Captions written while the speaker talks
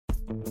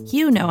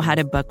You know how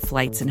to book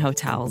flights and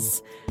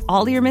hotels.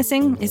 All you're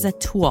missing is a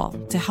tool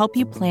to help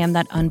you plan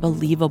that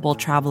unbelievable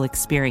travel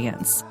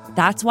experience.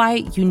 That's why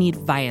you need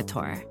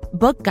Viator.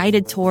 Book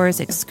guided tours,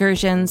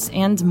 excursions,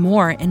 and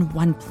more in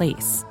one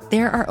place.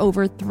 There are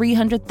over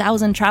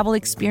 300,000 travel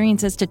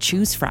experiences to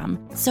choose from,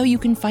 so you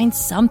can find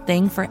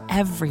something for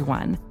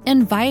everyone.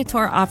 And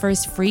Viator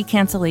offers free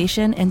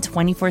cancellation and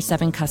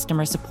 24/7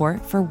 customer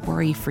support for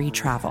worry-free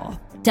travel.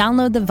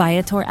 Download the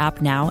Viator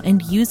app now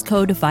and use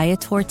code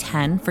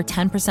Viator10 for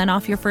 10%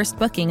 off your first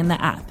booking in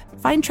the app.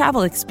 Find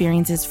travel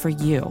experiences for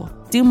you.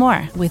 Do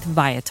more with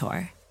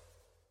Viator.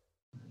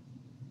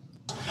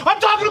 I'm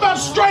talking about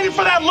straining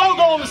for that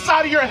logo on the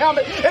side of your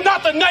helmet and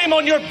not the name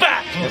on your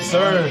back. Yes,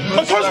 sir.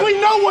 Because we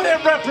know what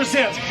it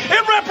represents.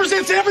 It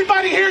represents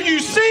everybody here you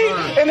see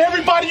and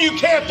everybody you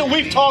can't that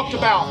we've talked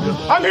about.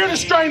 I'm here to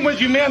strain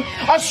with you, man.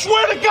 I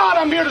swear to God,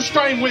 I'm here to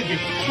strain with you.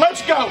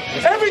 Let's go.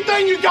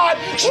 Everything you got,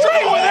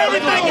 strain with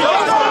everything you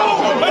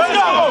got. Let's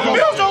go.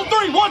 Bills on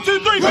three. 1, 2,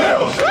 3.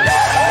 Bills.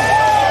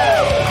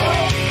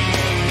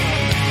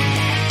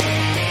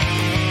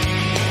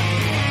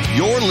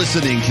 You're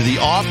listening to the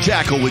Off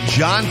Tackle with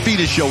John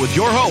Fina show with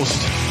your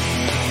host,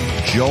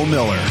 Joe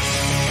Miller.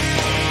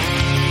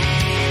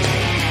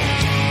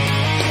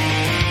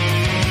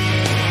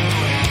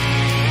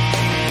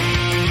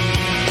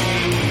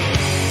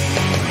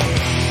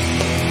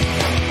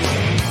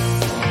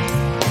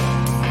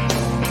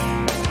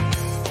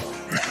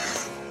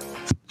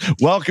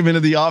 Welcome into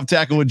the Off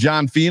Tackle with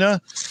John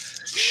Fina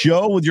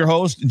show with your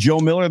host, Joe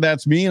Miller.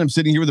 That's me. And I'm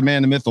sitting here with the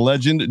man, the myth, the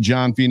legend,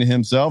 John Fina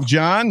himself.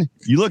 John,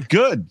 you look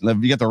good.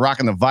 You got the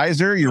rocking the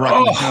visor. You're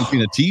rocking the John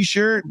Fina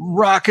t-shirt.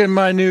 Rocking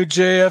my new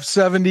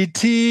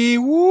JF70T.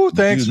 Woo.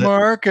 Thanks,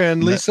 Mark.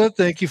 And Lisa,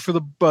 thank you for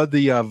the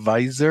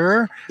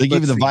visor. They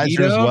gave you the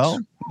visor as well?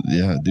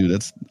 Yeah, dude,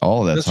 that's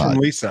all of that's hot.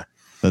 From Lisa.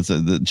 That's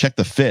check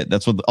the fit.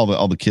 That's what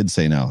all the kids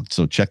say now.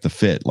 So check the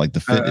fit. Like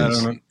the fit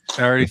is.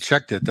 I already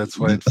checked it. That's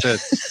why it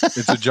fits.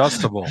 It's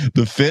adjustable.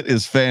 The fit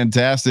is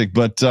fantastic.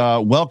 But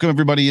welcome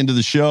everybody into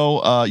the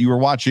show. You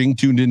are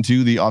tuned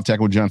into the Off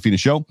Tackle with John Fina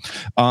show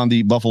on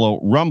the Buffalo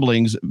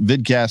Rumblings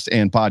vidcast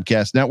and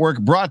podcast network.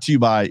 Brought to you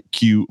by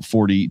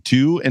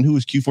Q42. And who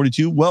is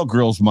Q42? Well,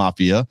 Grills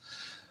Mafia.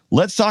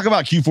 Let's talk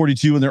about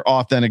Q42 and their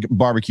authentic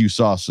barbecue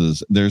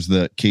sauces. There's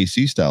the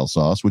KC style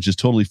sauce, which is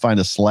totally fine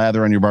to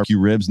slather on your barbecue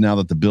ribs now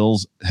that the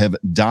Bills have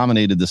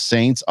dominated the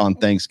Saints on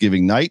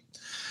Thanksgiving night.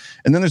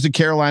 And then there's the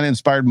Carolina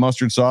inspired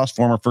mustard sauce,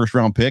 former first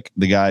round pick,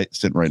 the guy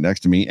sitting right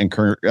next to me, and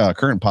current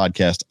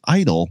podcast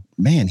idol.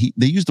 Man,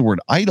 they use the word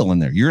idol in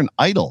there. You're an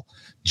idol.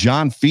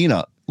 John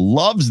Fina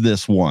loves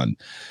this one.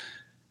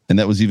 And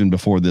that was even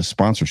before this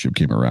sponsorship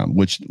came around,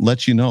 which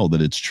lets you know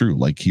that it's true.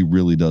 Like, he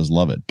really does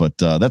love it. But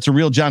that's a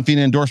real John Fina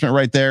endorsement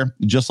right there.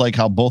 Just like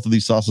how both of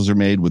these sauces are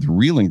made with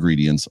real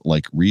ingredients,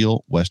 like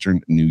real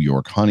Western New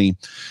York honey.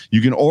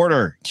 You can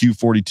order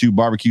Q42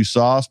 barbecue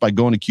sauce by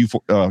going to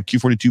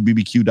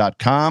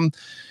Q42bbq.com.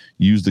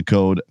 Use the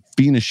code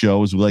Fina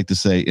Show, as we like to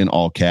say, in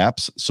all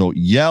caps. So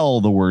yell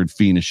the word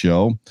Fina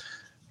Show.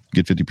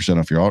 Get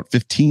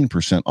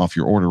 15% off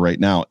your order right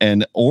now,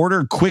 and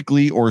order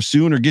quickly or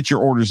soon, or get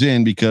your orders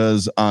in,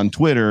 because on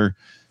Twitter,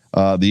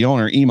 the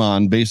owner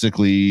Iman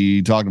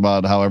basically talked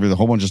about how a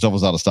whole bunch of stuff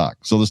was out of stock.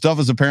 So the stuff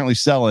is apparently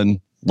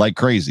selling like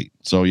crazy.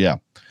 So yeah,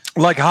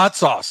 like hot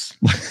sauce,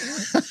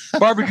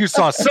 barbecue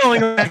sauce selling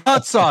like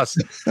hot sauce.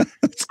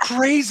 It's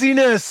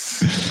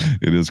craziness.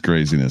 It is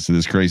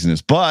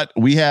craziness. But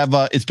we have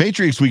it's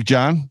Patriots week,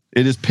 John.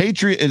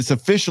 It's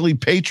officially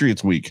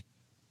Patriots week.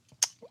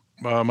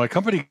 My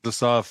company kicked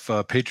us off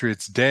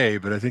Patriots Day,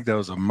 but I think that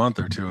was a month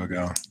or two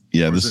ago.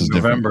 Yeah, this is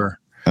November.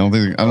 Different. I don't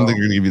think they're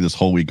going to give you this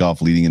whole week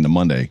off leading into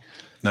Monday.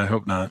 I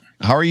hope not.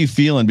 How are you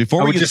feeling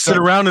before we just sit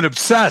around and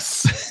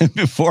obsess?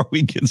 Before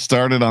we get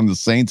started on the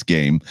Saints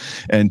game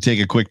and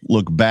take a quick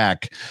look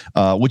back,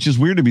 which is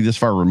weird to be this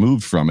far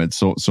removed from it,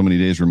 so many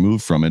days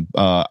removed from it.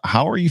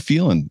 How are you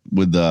feeling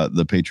with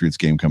the Patriots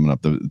game coming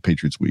up, the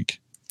Patriots week?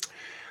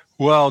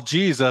 Well,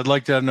 geez, I'd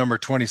like to have number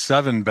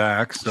 27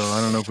 back. So I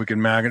don't know if we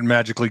can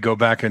magically go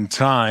back in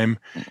time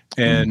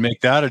and make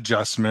that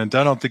adjustment.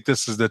 I don't think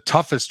this is the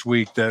toughest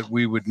week that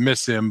we would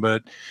miss him,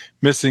 but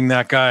missing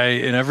that guy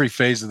in every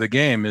phase of the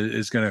game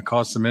is going to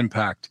cause some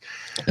impact.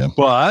 Yeah.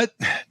 But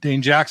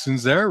Dane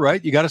Jackson's there,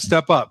 right? You got to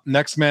step up,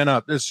 next man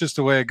up. It's just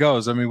the way it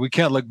goes. I mean, we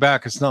can't look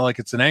back. It's not like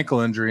it's an ankle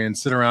injury and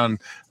sit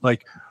around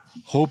like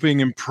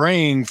hoping and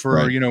praying for,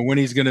 right, when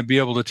he's going to be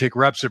able to take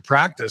reps at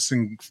practice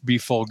and be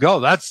full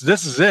go.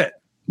 This is it.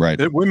 Right.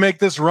 We make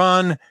this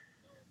run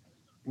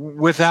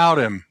without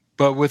him,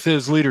 but with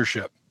his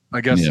leadership,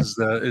 I guess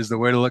is the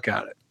way to look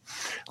at it.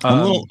 I'm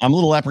a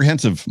little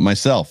apprehensive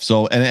myself.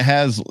 So, and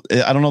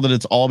I don't know that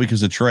it's all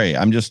because of Trey.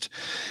 I'm just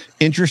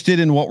interested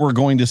in what we're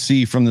going to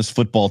see from this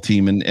football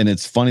team. And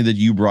it's funny that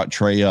you brought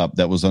Trey up.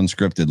 That was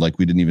unscripted. Like,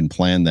 we didn't even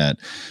plan that.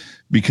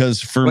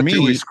 because for what me,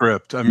 do we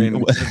script? I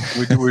mean,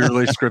 we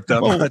really script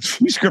that much.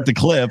 We script the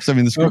clips. I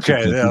mean, the script.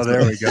 Okay, yeah,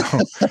 there we go.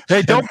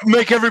 Hey, don't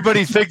make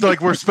everybody think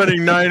like we're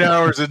spending 9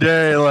 hours a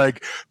day,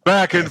 like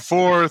back and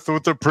forth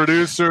with the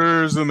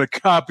producers and the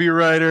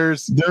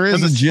copywriters. There is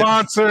and the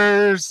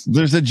sponsors.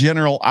 There's a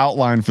general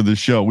outline for the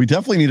show. We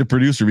definitely need a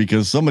producer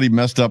because somebody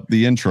messed up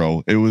the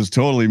intro. It was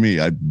totally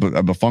me. I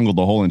befungled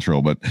the whole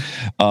intro. But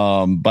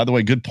by the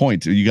way, good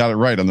point. You got it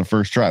right on the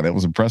first try. That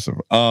was impressive.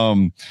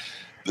 On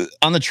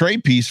the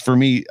trade piece for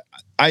me,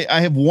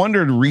 I have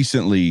wondered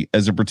recently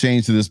as it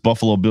pertains to this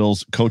Buffalo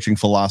Bills coaching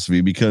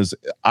philosophy, because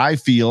I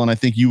feel, and I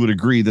think you would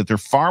agree, that they're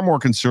far more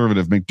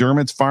conservative.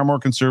 McDermott's far more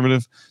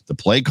conservative. The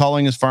play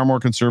calling is far more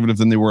conservative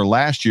than they were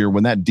last year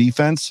when that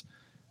defense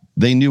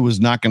they knew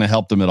was not going to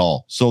help them at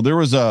all. So there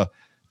was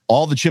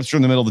all the chips are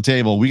in the middle of the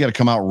table. We got to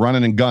come out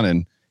running and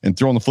gunning and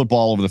throwing the football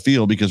all over the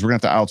field because we're going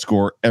to have to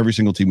outscore every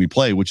single team we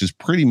play, which is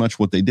pretty much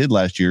what they did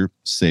last year,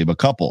 save a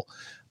couple.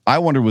 I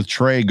wonder with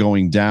Trey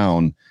going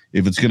down,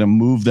 if it's going to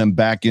move them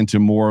back into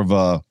more of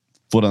a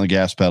foot on the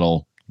gas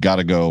pedal, got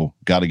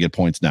to get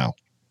points now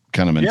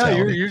kind of mentality.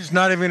 Yeah, you're just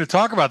not even going to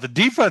talk about the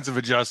defensive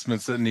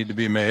adjustments that need to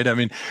be made. I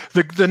mean,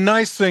 the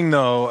nice thing,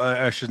 though,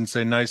 I shouldn't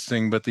say nice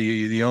thing, but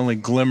the only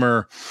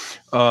glimmer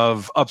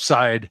of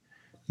upside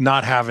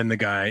not having the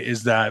guy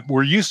is that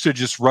we're used to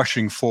just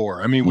rushing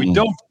 4. I mean, we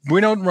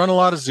don't run a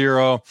lot of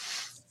zero.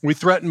 We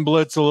threaten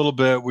blitz a little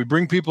bit. We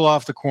bring people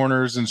off the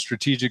corners in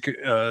strategic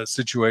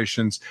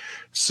situations.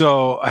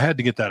 So I had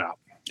to get that out.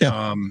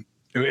 Yeah.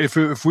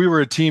 If we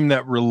were a team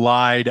that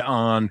relied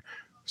on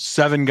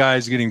 7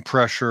 guys getting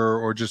pressure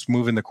or just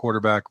moving the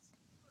quarterback,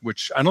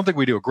 which I don't think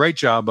we do a great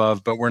job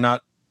of, but we're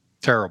not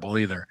terrible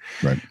either.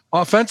 Right.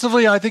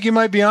 Offensively, I think you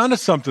might be onto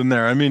something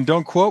there. I mean,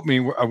 don't quote me.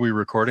 Are we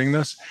recording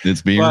this?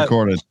 It's being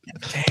recorded.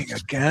 Dang,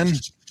 again.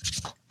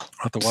 I'll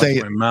have to watch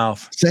Say my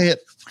mouth. Say it.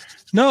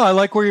 No, I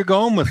like where you're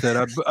going with it.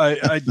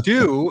 I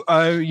do.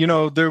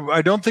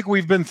 I don't think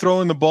we've been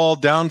throwing the ball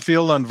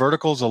downfield on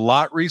verticals a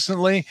lot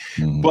recently,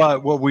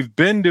 but what we've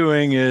been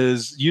doing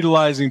is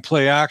utilizing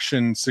play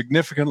action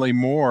significantly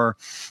more.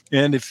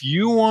 And if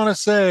you want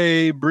to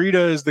say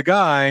Breida is the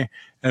guy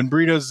and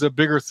Breida's a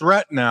bigger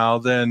threat now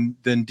than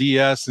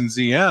DS and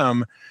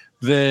ZM,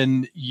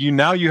 then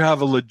you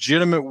have a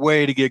legitimate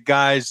way to get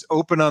guys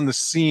open on the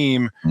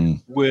seam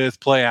with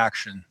play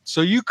action. So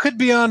you could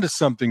be onto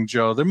something,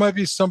 Joe. There might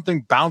be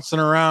something bouncing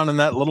around in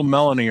that little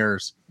melon of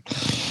yours.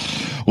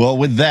 Well,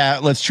 with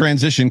that, let's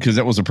transition, because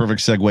that was a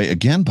perfect segue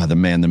again by the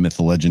man, the myth,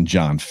 the legend,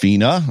 John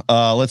Fina.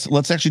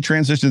 Let's actually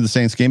transition to the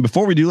Saints game.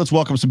 Before we do, let's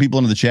welcome some people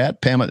into the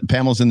chat.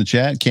 Pamela's in the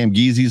chat. Cam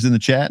Geezy's in the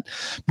chat.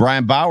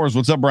 Brian Bowers,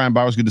 what's up, Brian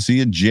Bowers? Good to see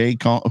you. Jay,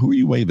 who are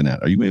you waving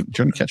at? Are you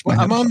trying to catch my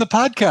head? I'm on the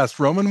podcast,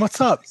 Roman. What's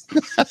up?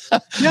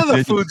 Yeah,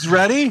 the food's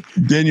ready.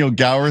 Daniel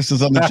Gowers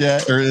is on the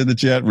chat, or in the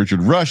chat.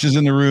 Richard Rush is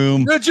in the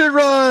room. Richard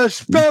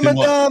Rush,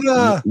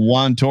 Madonna,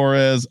 Juan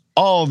Torres.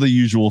 All the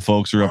usual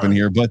folks are up in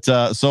here, but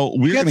so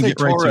we're going to get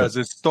right to it.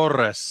 It's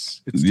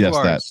Torres. It's yes,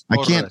 Torres. I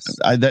can't.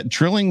 That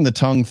trilling the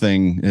tongue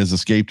thing has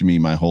escaped me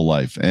my whole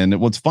life.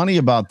 And what's funny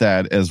about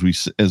that, as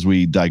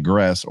we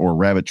digress or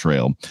rabbit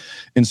trail,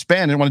 in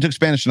Spanish, when I took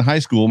Spanish in high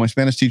school, my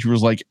Spanish teacher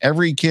was like,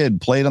 every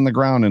kid played on the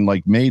ground and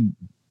like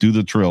do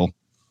the trill.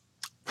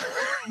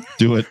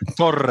 Do it.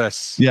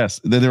 Torres. Yes.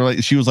 They were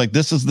like, she was like,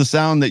 this is the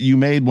sound that you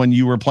made when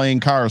you were playing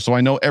cars. So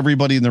I know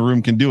everybody in the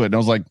room can do it. And I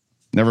was like,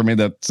 never made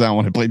that sound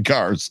when I played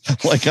cars.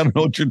 Like, I don't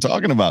know what you're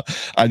talking about.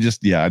 I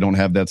don't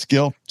have that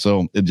skill.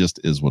 So it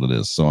just is what it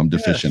is. So I'm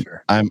deficient.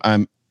 Yeah, sure.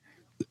 I'm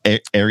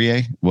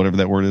Arié, whatever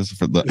that word is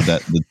for the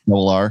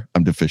double R.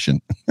 I'm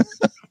deficient.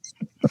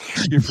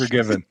 You're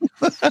forgiven.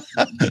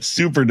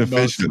 Super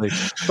deficient. Mostly.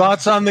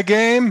 Thoughts on the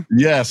game?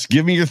 Yes.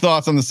 Give me your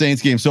thoughts on the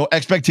Saints game. So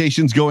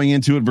expectations going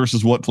into it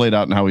versus what played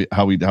out and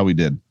how we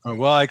did.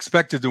 Well, I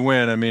expected to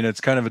win. I mean,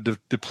 it's kind of a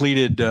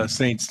depleted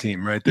Saints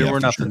team, right? They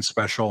were nothing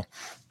special.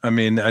 I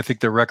mean, I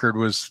think their record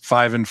was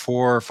 5-4,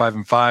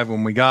 5-5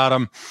 when we got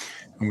them,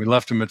 and we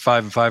left them at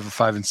 5-5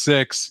 or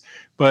 5-6.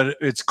 But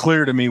it's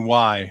clear to me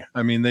why.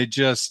 I mean, they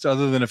just,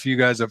 other than a few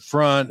guys up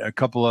front, a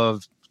couple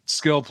of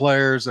skill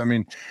players. I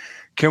mean,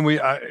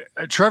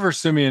 Trevor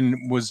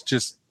Siemian was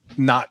just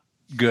not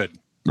good,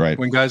 right,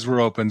 when guys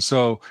were open.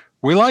 So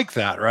we like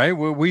that, right?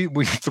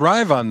 We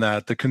thrive on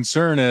that. The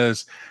concern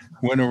is,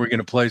 when are we going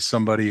to play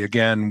somebody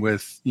again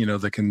with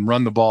that can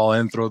run the ball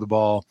and throw the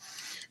ball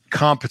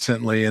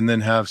competently and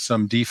then have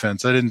some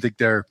defense. I didn't think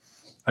their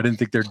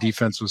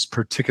defense was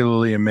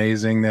particularly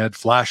amazing. They had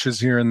flashes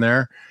here and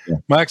there. Yeah.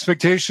 My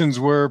expectations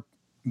were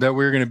that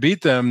we were going to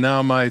beat them.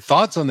 Now my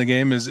thoughts on the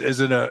game is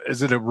it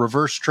a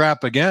reverse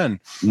trap again?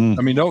 I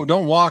mean,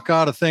 don't walk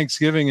out of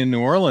Thanksgiving in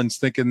New Orleans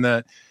thinking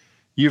that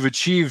you've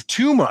achieved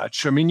too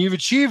much. I mean, you've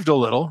achieved a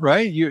little,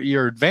 right?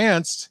 You're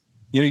advanced,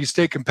 you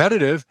stay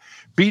competitive,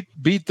 beat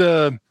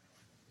the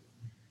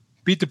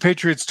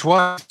Patriots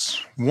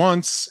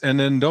once, and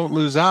then don't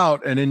lose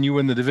out, and then you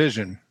win the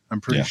division.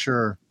 I'm pretty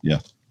sure. Yeah.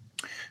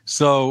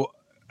 So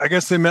I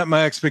guess they met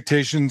my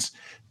expectations.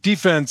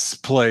 Defense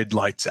played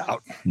lights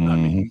out. I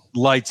mean,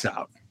 lights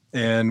out.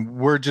 And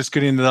we're just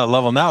getting to that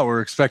level now. We're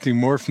expecting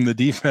more from the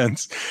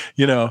defense,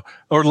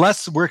 or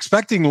less. We're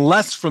expecting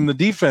less from the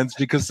defense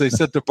because they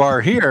set the bar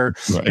here.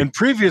 Right. And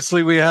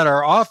previously we had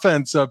our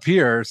offense up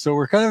here. So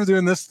we're kind of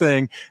doing this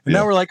thing. And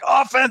now we're like,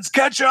 offense,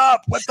 catch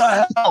up. What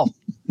the hell?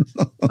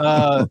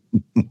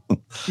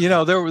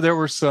 There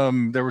were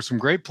some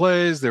great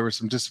plays. There were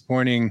some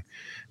disappointing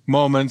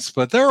moments,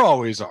 but there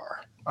always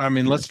are. I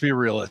mean, let's be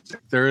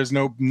realistic. There is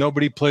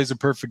nobody plays a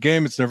perfect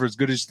game. It's never as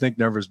good as you think,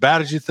 never as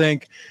bad as you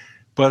think.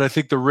 But I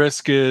think the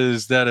risk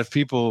is that if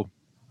people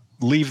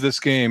leave this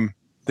game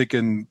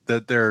thinking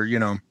that they're,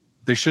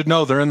 they should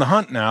know they're in the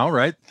hunt now,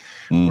 right?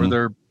 Mm-hmm.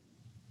 Or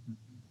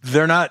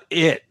they're not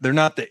it. They're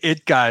not the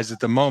it guys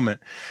at the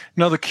moment.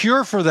 No, the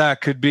cure for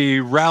that could be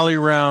rally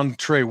around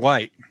Trey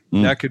White.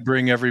 Mm. That could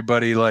bring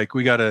everybody like,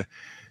 we got to,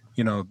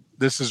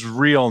 this is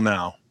real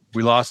now.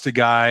 We lost a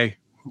guy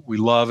we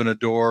love and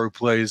adore who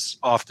plays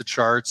off the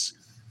charts.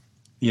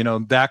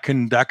 That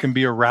can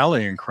be a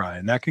rallying cry,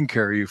 and that can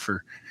carry you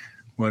for,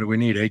 what do we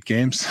need? 8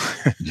 games?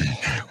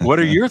 What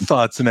are your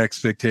thoughts and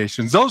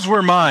expectations? Those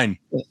were mine.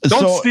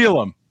 Don't steal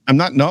them. I'm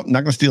not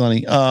going to steal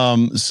any.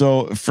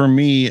 So for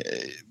me,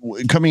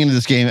 coming into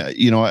this game,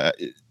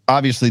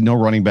 obviously no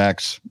running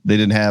backs. They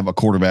didn't have a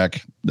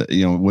quarterback.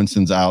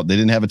 Winston's out. They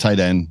didn't have a tight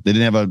end. They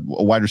didn't have a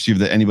wide receiver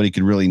that anybody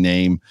could really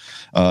name.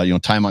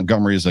 Ty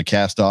Montgomery is a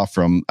cast off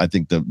from, I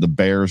think, the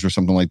Bears or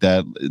something like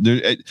that.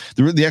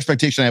 The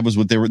expectation I had was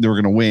they were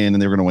going to win,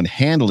 and they were going to win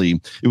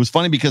handily. It was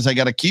funny because I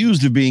got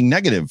accused of being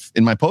negative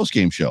in my post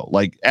game show.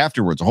 Like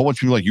afterwards, a whole bunch of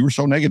people were like, you were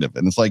so negative,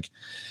 and it's like,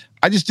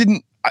 I just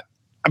didn't.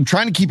 I'm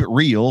trying to keep it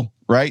real,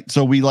 right?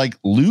 So we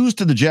lose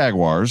to the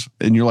Jaguars,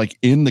 and you're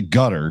in the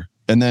gutter.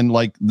 And then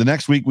the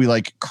next week we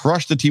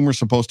crush the team we're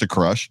supposed to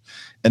crush.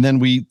 And then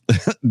we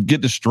get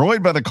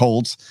destroyed by the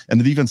Colts, and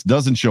the defense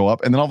doesn't show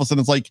up. And then all of a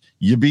sudden it's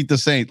you beat the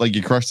Saints,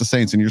 you crush the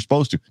Saints, and you're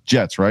supposed to.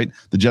 Jets, right?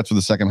 The Jets were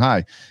the second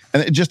high.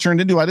 And it just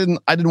turned into, I didn't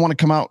want to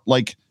come out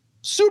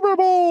Super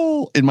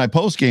Bowl in my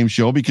post game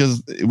show,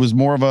 because it was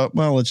more of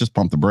let's just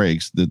pump the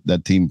brakes.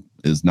 That team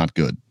is not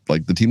good.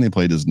 The team they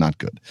played is not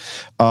good.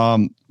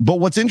 But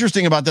what's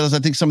interesting about that is I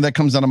think some of that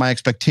comes down to my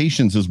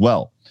expectations as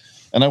well.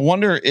 And I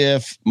wonder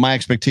if my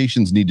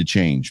expectations need to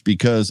change,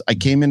 because I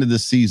came into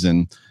this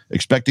season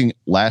expecting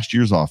last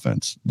year's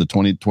offense, the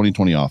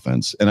 2020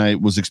 offense, and I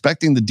was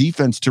expecting the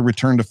defense to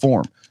return to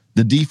form.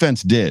 The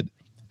defense did.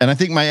 And I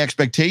think my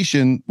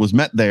expectation was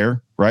met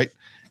there, right?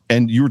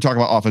 And you were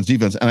talking about offense,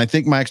 defense, and I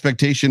think my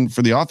expectation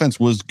for the offense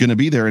was going to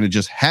be there, and it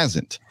just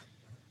hasn't.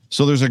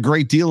 So there's a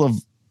great deal of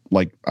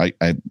I'm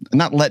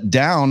not let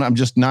down. I'm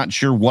just not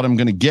sure what I'm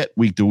going to get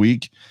week to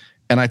week.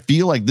 And I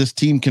feel like this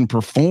team can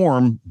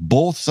perform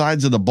both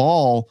sides of the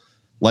ball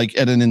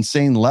at an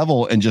insane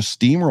level and just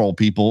steamroll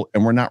people,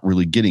 and we're not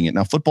really getting it.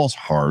 Now, football's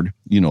hard.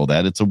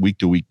 That. It's a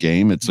week-to-week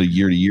game. It's a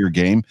year-to-year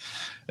game,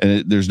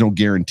 and there's no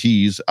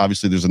guarantees.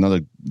 Obviously, there's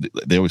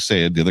they always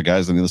say it, the other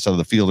guys on the other side of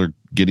the field on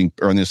the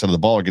other side of the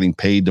ball are getting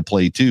paid to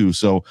play too.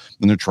 So,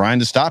 and they're trying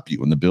to stop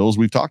you. And the Bills,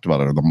 we've talked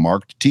about it, are the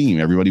marked team.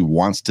 Everybody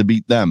wants to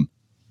beat them.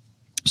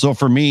 So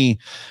for me,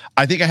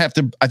 I think I have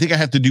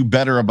to do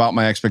better about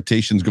my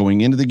expectations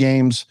going into the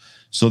games,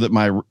 so that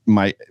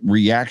my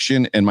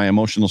reaction and my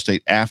emotional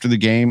state after the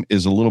game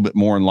is a little bit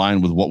more in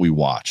line with what we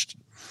watched.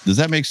 Does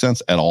that make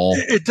sense at all?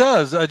 It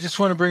does. I just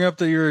want to bring up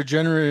that you're a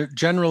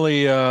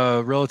generally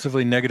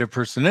relatively negative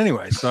person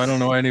anyway. So I don't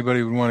know why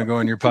anybody would want to go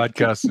on your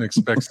podcast and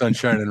expect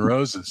sunshine and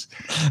roses.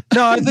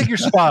 No, I think you're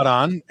spot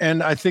on.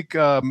 And I think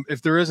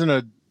if there isn't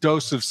a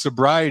dose of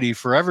sobriety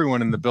for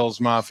everyone in the Bills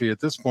Mafia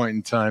at this point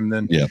in time,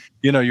 then,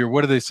 you're,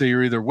 what do they say?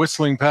 You're either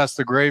whistling past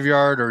the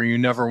graveyard, or you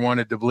never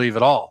wanted to believe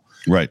at all.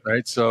 Right.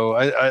 Right. So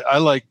I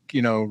like,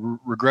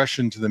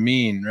 regression to the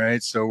mean.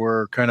 Right. So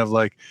we're kind of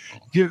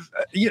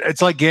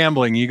it's like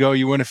gambling.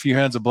 You win a few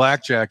hands of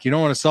blackjack. You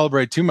don't want to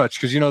celebrate too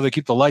much, because, they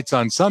keep the lights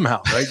on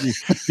somehow. Right.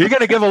 You're going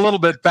to give a little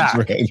bit back.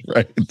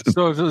 Right.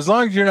 So as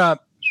long as you're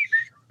not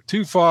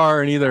too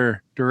far in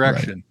either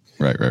direction.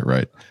 Right.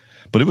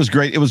 But it was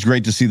great. It was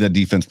great to see that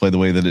defense play the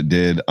way that it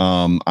did.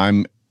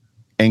 I'm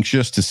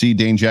anxious to see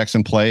Dane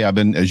Jackson play. I've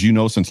been, as you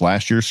know, since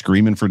last year,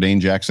 screaming for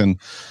Dane Jackson.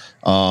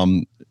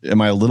 Am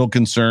I a little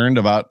concerned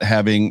about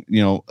having,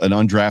 an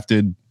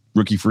undrafted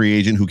rookie free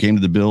agent who came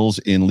to the Bills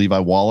in Levi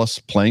Wallace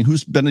playing,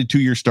 who's been a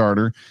 2-year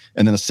starter,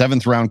 and then a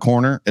 7th round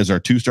corner as our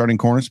 2 starting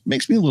corners?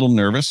 Makes me a little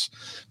nervous,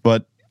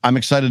 but I'm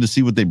excited to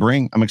see what they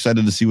bring. I'm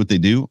excited to see what they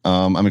do.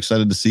 I'm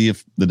excited to see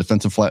if the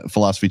defensive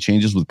philosophy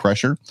changes with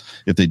pressure.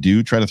 If they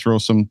do try to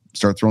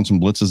start throwing some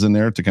blitzes in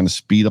there to kind of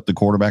speed up the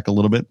quarterback a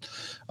little bit.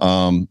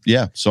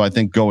 So I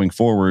think going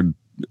forward,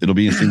 it'll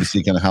be interesting to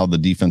see kind of how the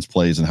defense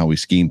plays and how we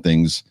scheme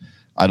things.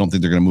 I don't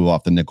think they're going to move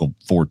off the nickel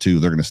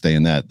 4-2. They're going to stay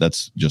in that.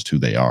 That's just who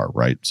they are,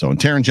 right? So, and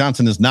Taron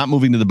Johnson is not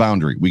moving to the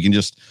boundary.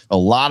 A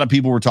lot of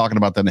people were talking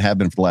about that and have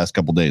been for the last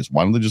couple of days.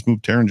 Why don't they just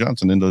move Taron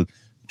Johnson into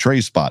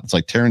Trey's spot? It's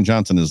like Taron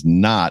Johnson is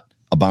not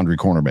a boundary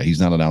cornerback.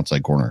 He's not an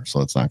outside corner, so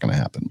that's not going to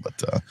happen.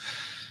 But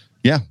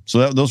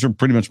so those are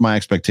pretty much my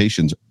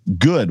expectations.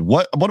 Good.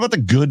 What about the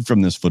good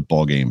from this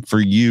football game for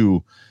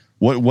you?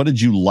 What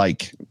did you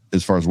like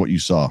as far as what you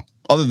saw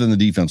other than the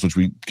defense, which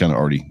we kind of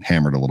already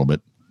hammered a little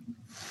bit.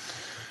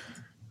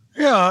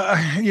 Yeah,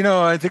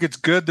 I think it's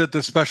good that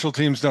the special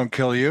teams don't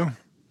kill you.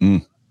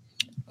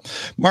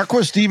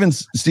 Marquez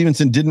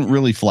Stevenson didn't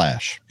really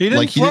flash. He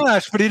didn't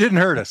flash, but he didn't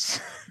hurt us.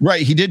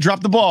 Right. He did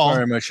drop the ball.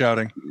 Sorry, am I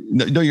shouting?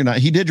 No, you're not.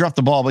 He did drop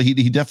the ball, but he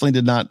definitely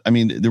did not. I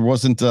mean, there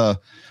wasn't I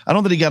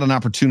don't think he got an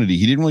opportunity.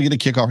 He didn't really get a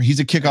kickoff. He's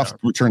a kickoff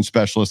return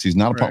specialist. He's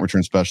not a punt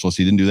return specialist.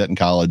 He didn't do that in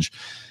college.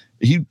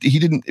 He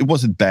didn't. It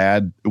wasn't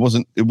bad. It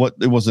wasn't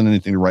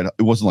anything to write.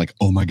 It wasn't like,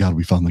 oh my God,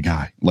 we found the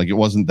guy. Like, it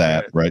wasn't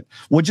that, right?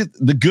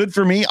 The good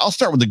for me, I'll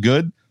start with the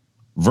good.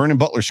 Vernon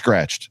Butler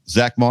scratched,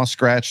 Zach Moss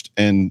scratched,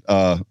 and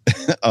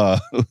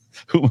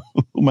who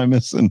am I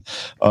missing?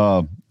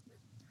 And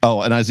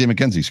Isaiah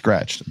McKenzie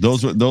scratched.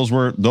 Those.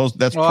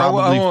 That's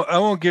probably. I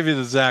won't give you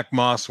the Zach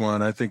Moss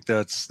one. I think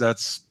that's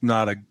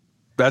not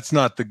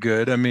the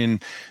good. I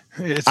mean,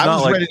 I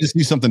was ready to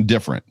see something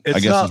different. I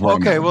guess.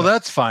 Okay. Well,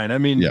 that's fine. I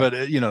mean, but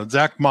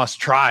Zach Moss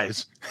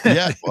tries.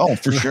 Yeah. Well,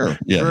 for sure.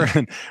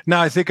 Yeah.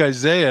 Now I think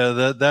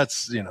Isaiah.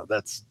 That's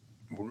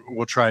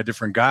we'll try a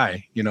different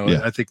guy.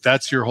 I think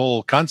that's your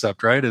whole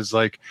concept, right? Is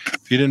like,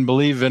 if you didn't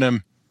believe in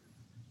him,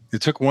 you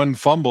took one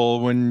fumble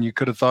when you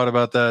could have thought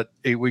about that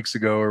 8 weeks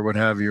ago or what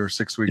have you, or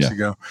 6 weeks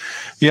ago.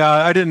 Yeah,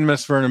 I didn't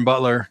miss Vernon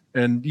Butler.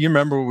 And you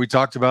remember what we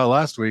talked about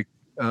last week?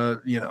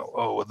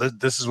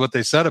 This is what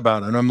they said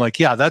about it. And I'm like,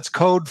 yeah, that's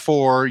code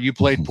for you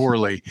played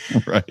poorly.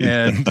 Right.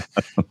 And,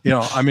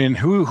 I mean,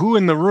 who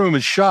in the room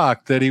is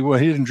shocked that he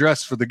didn't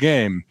dress for the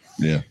game?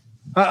 Yeah.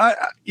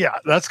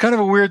 That's kind of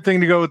a weird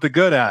thing to go with the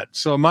good at.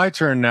 So my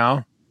turn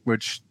now,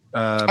 which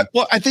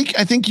I think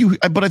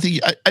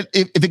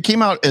if it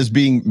came out as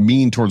being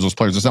mean towards those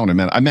players, that's not what I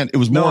meant. I meant it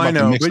was more about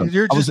the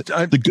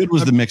mix-up. The good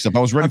was the mix-up. I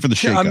was ready for the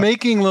shake-up. I'm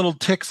making little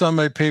ticks on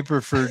my paper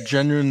for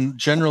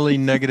generally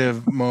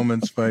negative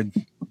moments by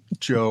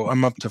Joe.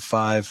 I'm up to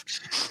 5.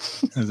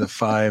 There's a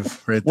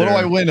 5 right there. What do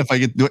I win if I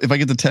get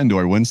to 10? Do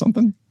I win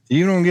something?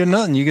 You don't get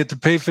nothing. You get to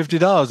pay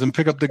 $50 and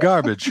pick up the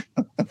garbage.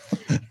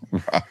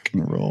 Rock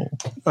and roll.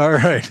 All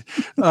right.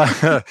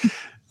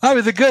 I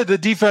mean, the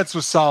defense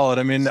was solid.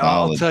 I mean,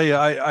 I'll tell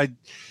you,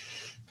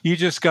 you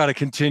just got to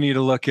continue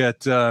to look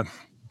at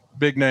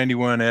Big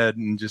 91 Ed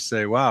and just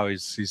say, wow,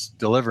 he's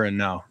delivering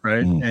now,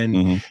 right?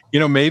 And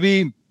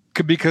maybe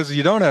because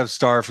you don't have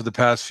Star for the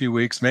past few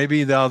weeks,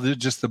 maybe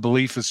the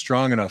belief is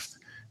strong enough.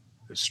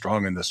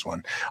 Strong in this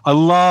one. I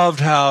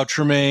loved how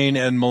Tremaine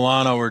and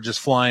Milano were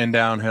just flying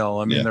downhill.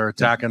 I mean, they're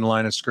attacking the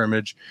line of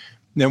scrimmage.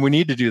 And we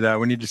need to do that.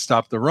 We need to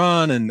stop the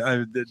run. And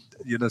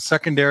the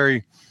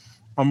secondary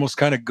almost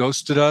kind of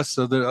ghosted us,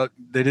 so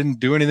they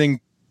didn't do anything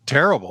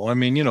terrible. I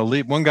mean,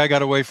 one guy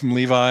got away from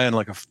Levi and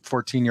like a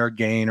 14-yard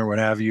gain or what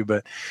have you.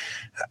 But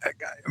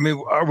I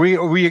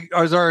mean,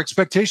 is our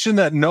expectation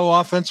that no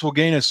offense will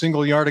gain a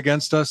single yard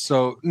against us?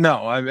 So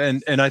no.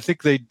 And I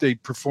think they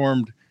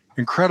performed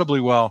incredibly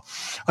well.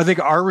 I think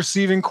our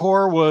receiving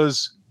core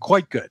was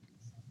quite good.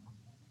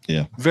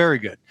 Yeah. Very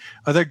good.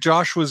 I think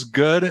Josh was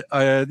good.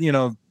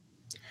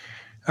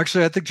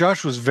 Actually, I think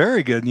Josh was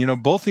very good.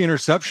 Both the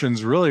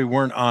interceptions really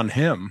weren't on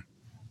him.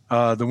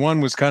 The one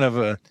was kind of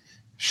a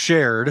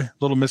shared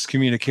little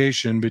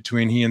miscommunication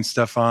between he and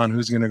Stefan,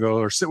 who's going to go,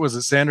 or was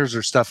it Sanders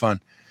or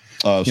Stefan?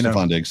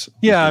 Stefan Diggs.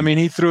 Yeah. I mean,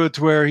 he threw it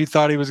to where he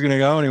thought he was going to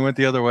go and he went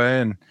the other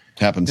way, and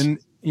happens.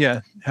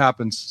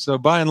 Happens. So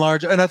by and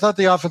large, and I thought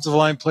the offensive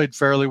line played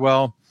fairly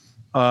well.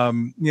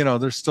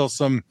 There's still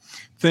some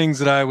things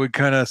that I would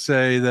kind of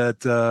say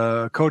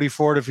that Cody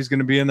Ford, if he's going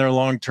to be in there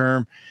long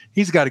term,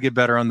 he's got to get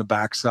better on the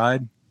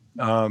backside.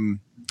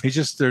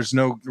 There's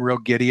no real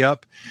giddy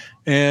up.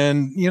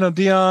 And,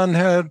 Dion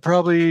had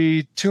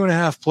probably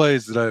 2.5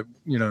 plays that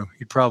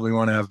he'd probably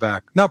want to have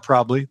back. Not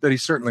probably, that he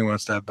certainly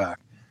wants to have back.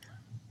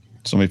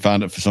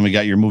 Somebody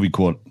got your movie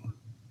quote.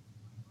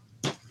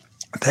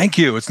 Thank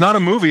you. It's not a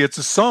movie. It's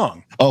a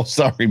song. Oh,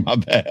 sorry. My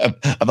bad.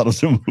 I thought it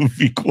was a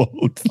movie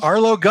quote.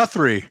 Arlo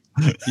Guthrie.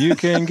 You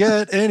can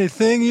get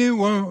anything you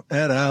want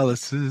at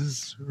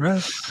Alice's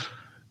restaurant.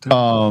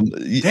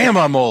 Damn,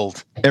 I'm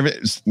old.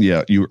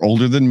 You're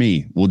older than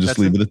me. We'll just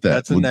leave it at that.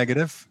 That's a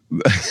negative.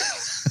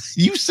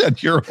 You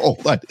said you're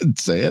old. I didn't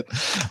say it.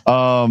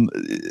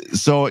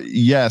 So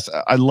yes,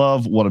 I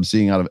love what I'm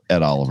seeing out of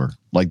Ed Oliver.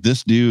 Like,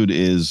 this dude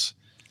is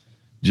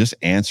just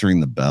answering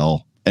the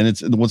bell. And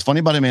what's funny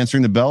about him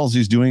answering the bell is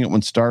he's doing it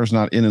when Star's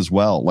not in as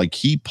well. Like,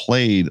 he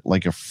played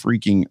like a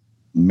freaking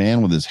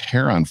man with his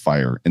hair on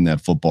fire in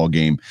that football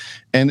game.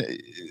 And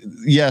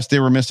yes, they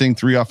were missing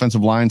 3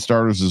 offensive line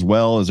starters as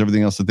well as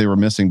everything else that they were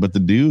missing. But the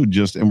dude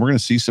and we're going to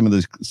see we're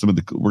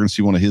going to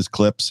see one of his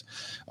clips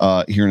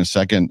here in a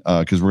second,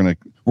 because we're going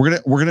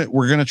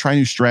to try a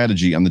new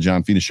strategy on the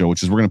John Fina show,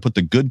 which is we're going to put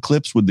the good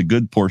clips with the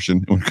good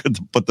portion, and we're going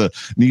to put the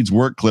needs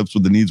work clips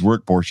with the needs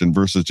work portion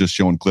versus just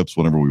showing clips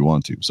whenever we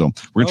want to. So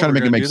we're going to try to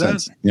make it make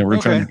sense. Yeah, we're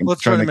going to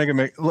try to make it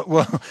make.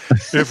 Well,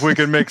 if we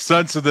can make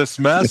sense of this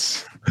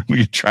mess. We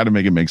can try to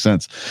make it make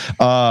sense.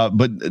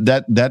 But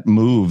that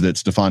move that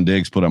Stefan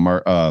Diggs put on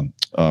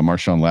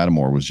Marshawn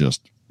Lattimore was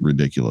just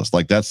ridiculous.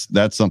 Like, that's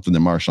something that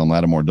Marshawn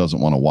Lattimore doesn't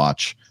want to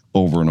watch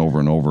over and over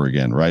and over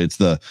again, right?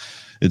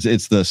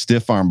 It's the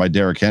stiff arm by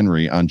Derrick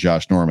Henry on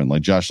Josh Norman.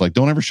 Like Josh, like,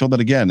 don't ever show that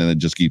again. And it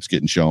just keeps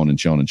getting shown and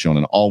shown and shown.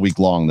 And all week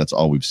long, that's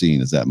all we've seen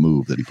is that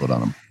move that he put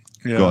on him.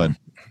 Yeah. Go ahead.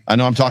 I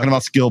know I'm talking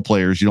about skill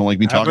players. You don't like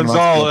me talking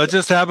about it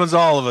just happens to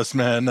all of us,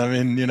 man. I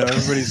mean,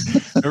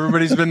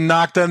 everybody's been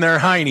knocked on their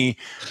hiney.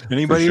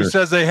 Anybody who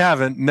says they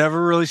haven't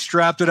never really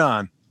strapped it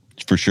on.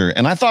 For sure.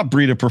 And I thought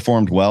Breida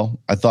performed well.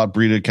 I thought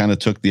Breida kind of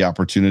took the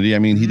opportunity. I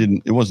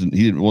mean, it wasn't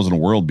a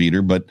world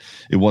beater, but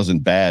it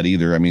wasn't bad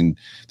either. I mean,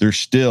 they're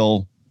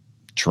still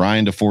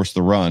trying to force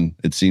the run.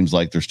 It seems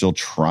like they're still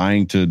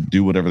trying to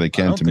do whatever they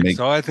can to make.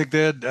 So I think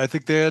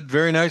they had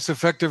very nice,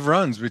 effective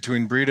runs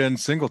between Breida and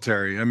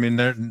Singletary. I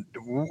mean,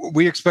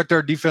 we expect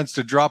our defense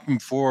to drop them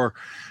for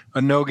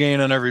a no gain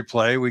on every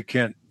play. We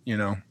can't, They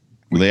both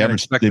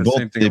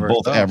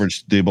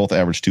averaged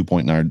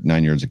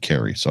 2.9 yards a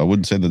carry. So I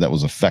wouldn't say that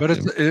was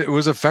effective. But it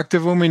was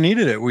effective when we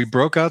needed it. We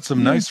broke out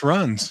some nice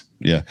runs.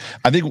 Yeah,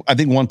 I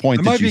think one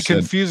point it might be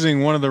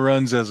confusing one of the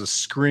runs as a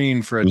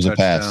screen for a touchdown.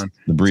 Pass.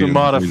 It's a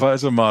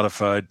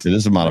modified. It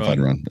is a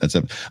modified run. That's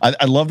it.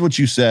 I loved what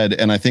you said,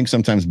 and I think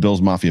sometimes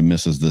Bills Mafia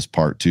misses this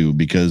part too,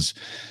 because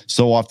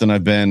so often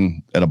I've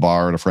been at a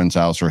bar at a friend's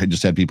house or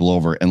just had people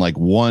over, and like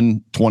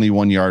one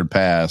 21-yard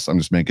pass, I'm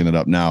just making it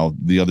up now,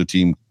 the other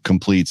team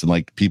completes, and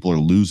like people are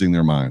losing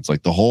their minds.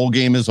 Like the whole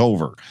game is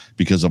over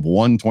because of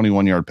one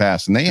 21-yard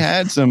pass, and they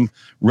had some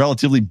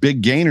relatively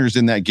big gainers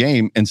in that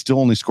game and still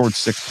only scored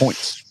 6 points.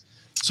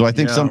 So I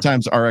think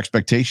sometimes our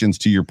expectations,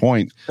 to your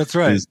point, that's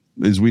right,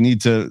 is we need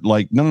to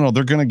no,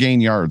 they're going to gain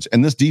yards.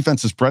 And this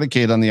defense is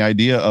predicated on the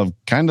idea of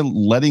kind of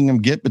letting them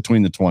get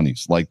between the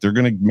 20s. Like they're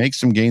going to make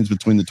some gains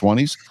between the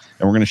 20s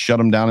and we're going to shut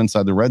them down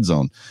inside the red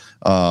zone.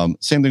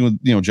 Same thing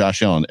with,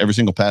 Josh Allen. Every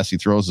single pass he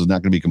throws is not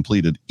going to be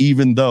completed,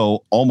 even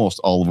though almost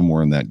all of them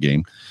were in that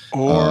game.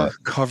 Or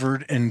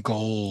covered in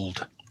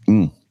gold.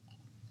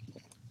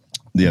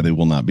 Yeah, they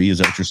will not be. Is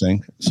that what you're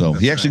saying? So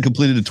he actually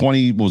completed a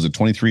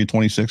 23 or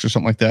 26 or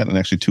something like that. And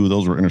actually 2 of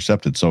those were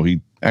intercepted. So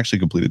he actually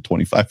completed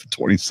 25 to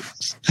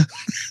 26.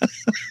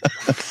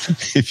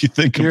 If you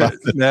think about it.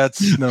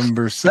 That's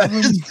number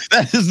 7.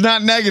 That is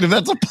not negative.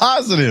 That's a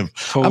positive.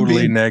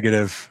 Totally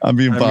negative. I'm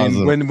being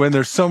positive. When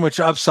there's so much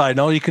upside and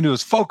all you can do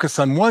is focus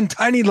on one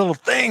tiny little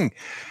thing.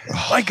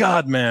 My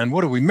God, man,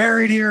 what are we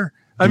married here?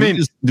 Do we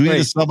need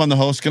a sub on the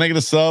host? Can I get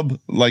a sub?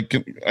 I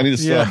need a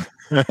sub.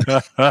 Yeah.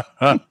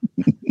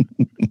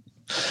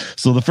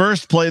 So the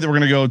first play that we're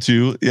going to go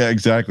to,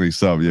 exactly.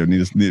 Sub,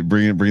 need to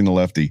bring the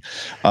lefty.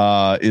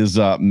 Is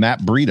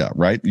Matt Breida,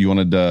 right? You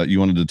wanted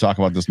to talk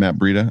about this Matt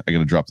Breida? I got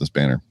to drop this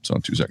banner. So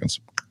in 2 seconds,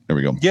 there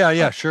we go.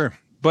 Yeah, sure.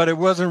 But it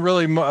wasn't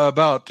really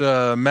about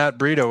Matt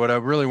Breida. What I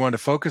really wanted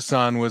to focus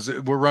on was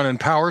we're running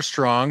power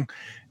strong,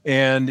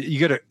 and you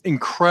get an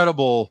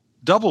incredible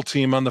double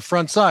team on the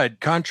front side,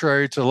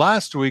 contrary to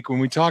last week when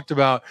we talked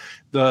about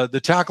the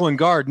tackle and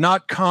guard,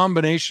 not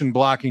combination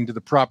blocking to the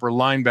proper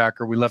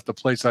linebacker. We left the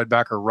play side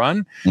backer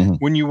run. Mm-hmm.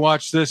 When you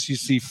watch this, you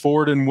see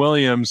Ford and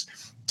Williams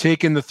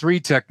taking the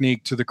 3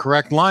 technique to the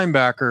correct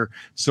linebacker.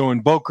 So when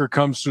Boker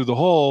comes through the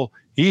hole,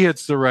 he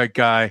hits the right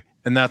guy,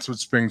 and that's what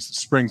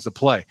springs the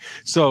play.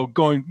 So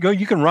go,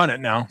 you can run it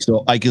now.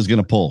 So Ike is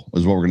going to pull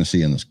is what we're going to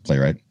see in this play,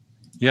 right?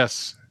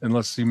 Yes.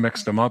 Unless you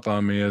mixed them up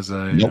on me as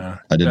a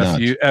I did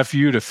not.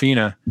 F-U to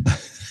Fina.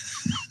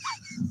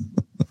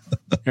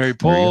 Here he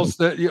pulls.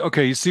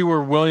 You see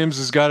where Williams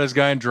has got his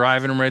guy and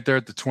driving him right there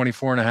at the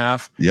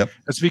 24.5? Yep.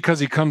 That's because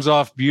he comes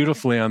off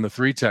beautifully on the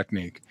 3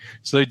 technique.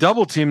 So they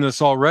double team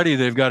this already.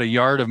 They've got a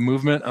yard of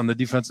movement on the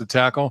defensive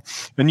tackle.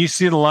 And you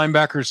see the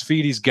linebacker's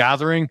feet. He's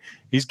gathering.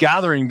 He's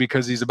gathering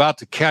because he's about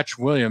to catch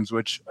Williams,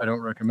 which I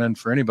don't recommend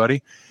for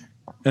anybody.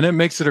 And it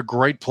makes it a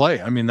great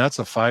play. I mean, that's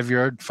a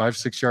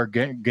 5-6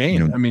 yard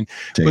gain. I mean,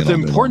 but the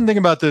important thing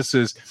about this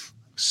is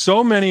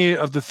so many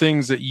of the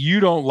things that you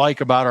don't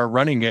like about our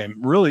running game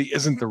really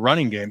isn't the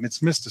running game.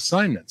 It's missed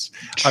assignments.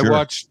 Sure. I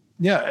watched,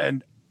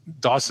 and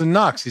Dawson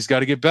Knox, he's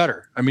got to get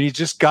better. I mean, he's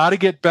just got to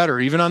get better.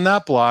 Even on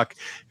that block,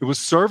 it was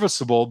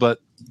serviceable, but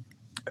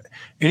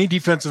any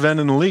defensive end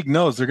in the league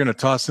knows they're going to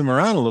toss him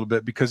around a little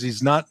bit because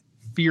he's not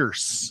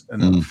fierce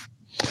enough.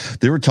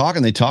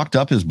 They talked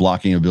up his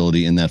blocking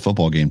ability in that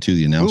football game too.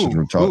 The announcers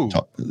were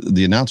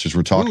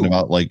talking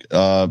about Mike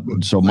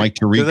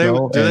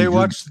Tirico. Do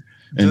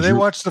they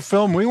watch the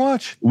film we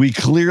watch? We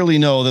clearly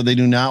know that they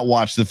do not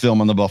watch the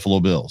film on the Buffalo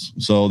Bills.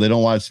 So they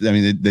don't watch. I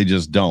mean, they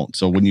just don't.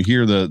 So when you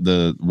hear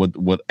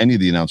what any of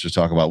the announcers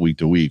talk about week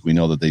to week, we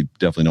know that they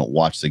definitely don't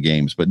watch the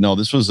games. But no,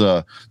 this was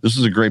a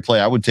great play.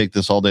 I would take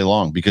this all day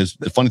long because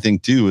the funny thing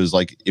too is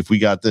if we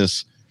got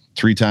this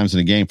 3 times in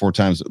a game, 4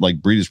 times,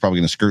 Breida's probably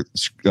going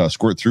to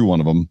squirt through one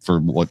of them for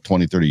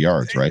 20, 30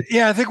 yards, right?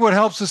 Yeah, I think what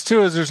helps us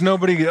too is there's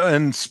nobody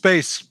in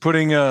space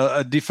putting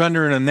a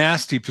defender in a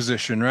nasty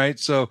position, right?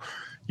 So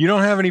you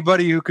don't have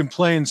anybody who can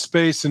play in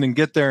space and then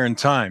get there in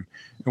time.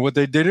 And what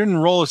they didn't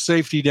roll a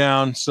safety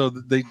down, so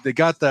they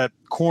got that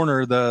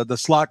corner, the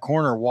slot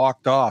corner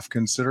walked off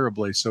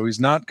considerably. So he's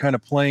not kind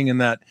of playing in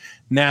that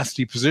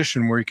nasty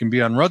position where he can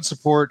be on run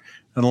support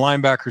and the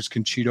linebackers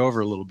can cheat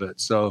over a little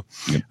bit. So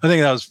I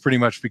think that was pretty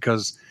much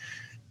because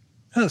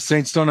The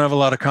Saints don't have a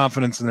lot of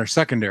confidence in their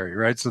secondary,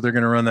 right? So they're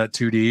going to run that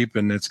 2 deep,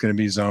 and it's going to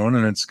be zone,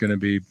 and it's going to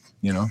be,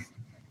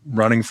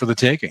 running for the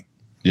taking.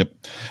 Yep.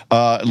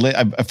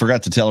 I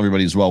forgot to tell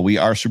everybody as well, we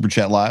are Super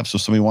Chat Live. So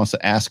if somebody wants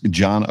to ask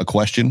John a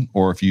question,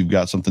 or if you've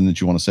got something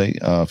that you want to say,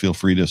 feel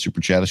free to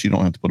Super Chat us. You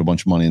don't have to put a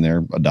bunch of money in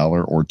there,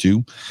 $1 or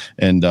 $2,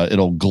 and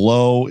it'll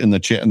glow in the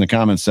chat in the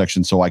comments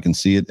section so I can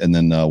see it, and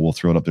then we'll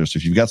throw it up there. So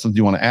if you've got something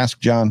you want to ask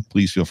John,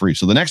 please feel free.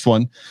 So the next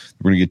one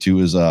we're going to get to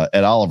is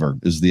Ed Oliver.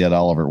 Is the Ed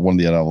Oliver, one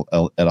of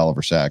the Ed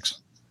Oliver sacks?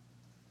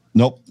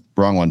 Nope,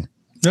 wrong one.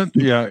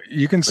 Yeah,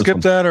 you can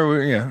skip that, or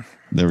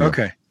There we go.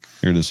 Okay.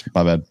 Here it is.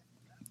 My bad.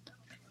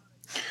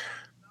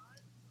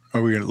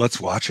 Let's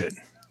watch it.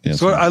 Yeah,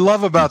 so what I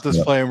love about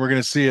this play, and we're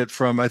going to see it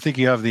from, I think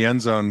you have the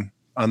end zone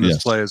on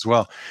this play as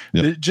well.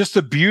 Yep. Just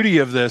the beauty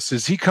of this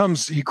is he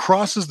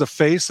crosses the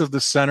face of the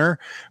center,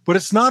 but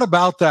it's not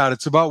about that.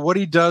 It's about what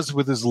he does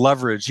with his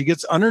leverage. He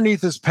gets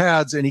underneath his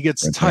pads and he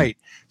gets tight.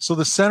 So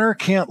the center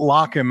can't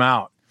lock him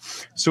out.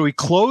 So he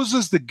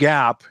closes the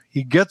gap,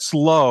 he gets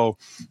low,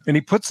 and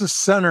he puts the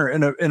center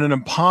in an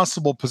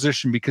impossible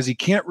position because he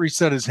can't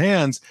reset his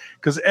hands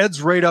because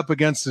Ed's right up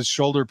against his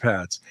shoulder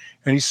pads.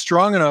 And he's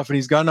strong enough and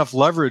he's got enough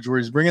leverage where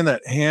he's bringing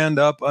that hand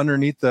up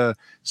underneath the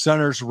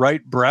center's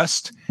right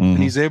breast, and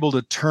he's able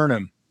to turn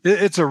him.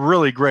 It's a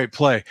really great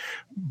play.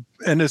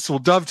 And this will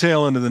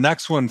dovetail into the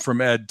next one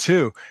from Ed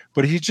too,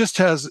 but he just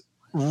has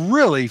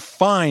really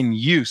fine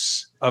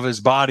use of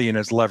his body and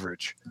his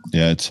leverage.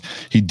 Yeah,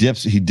 he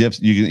dips.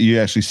 You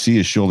actually see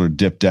his shoulder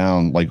dip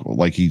down,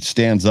 like he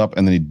stands up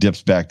and then he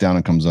dips back down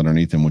and comes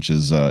underneath him, which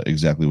is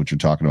exactly what you're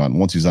talking about. And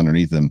once he's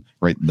underneath him,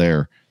 right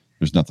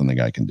there's nothing the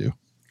guy can do.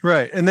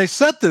 Right, and they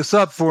set this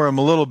up for him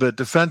a little bit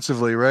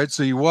defensively, right?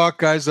 So you walk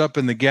guys up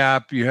in the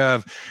gap. You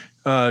have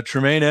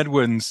Tremaine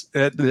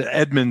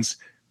Edmonds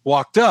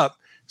walked up,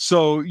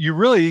 so you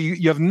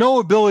have no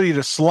ability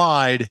to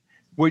slide.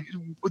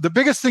 The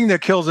biggest thing that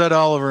kills Ed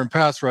Oliver in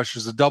pass rush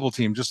is a double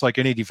team, just like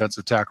any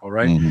defensive tackle,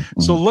 right?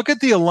 So look at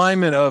the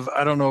alignment of,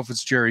 I don't know if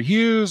it's Jerry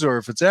Hughes or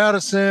if it's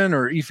Addison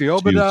or Ife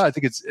Obada. I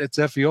think it's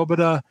Ife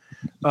Obada.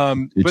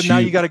 But now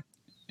you got to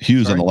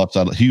Hughes on the left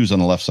side. Hughes on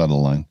the left side of the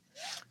line.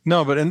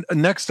 No, but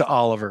next to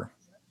Oliver.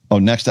 Oh,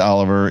 next to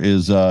Oliver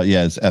is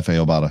it's F.A.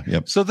 Obada.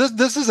 Yep. So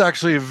this is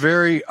actually a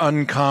very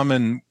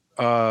uncommon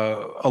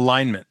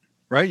alignment.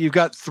 Right, you've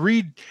got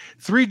three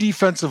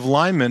defensive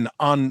linemen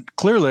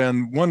clearly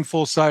on one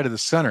full side of the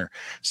center.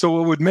 So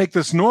what would make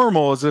this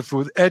normal is if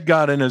Ed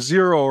got in a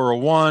 0 or a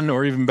 1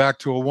 or even back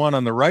to a 1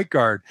 on the right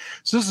guard.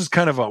 So this is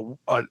kind of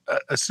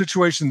a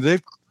situation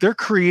they're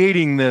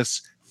creating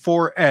this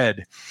for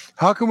Ed.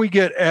 How can we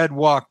get Ed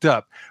walked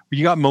up?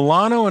 You got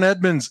Milano and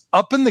Edmonds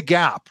up in the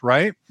gap,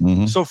 right?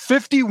 So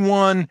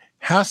 51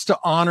 has to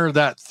honor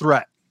that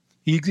threat.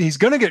 He's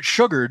going to get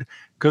sugared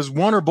because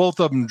one or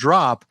both of them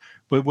drop.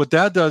 But what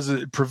that does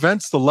is it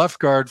prevents the left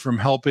guard from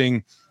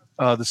helping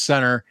the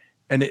center,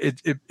 and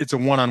it's a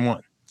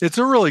one-on-one. It's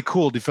a really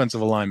cool defensive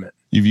alignment.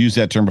 You've used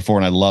that term before,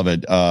 and I love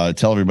it.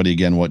 Tell everybody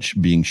again what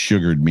being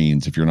sugared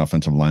means if you're an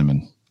offensive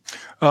lineman.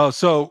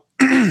 So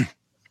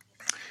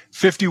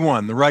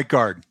 51, the right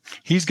guard.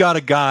 He's got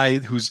a guy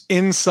who's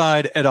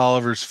inside Ed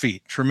Oliver's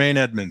feet, Tremaine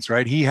Edmonds,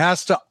 right? He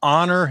has to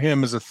honor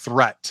him as a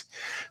threat.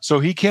 So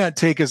he can't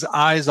take his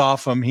eyes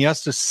off him. He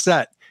has to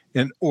set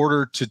in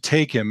order to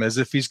take him as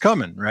if he's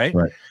coming, right?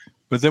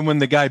 But then when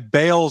the guy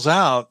bails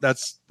out,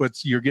 that's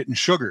what you're getting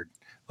sugared.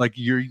 Like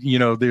you're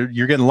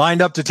getting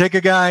lined up to take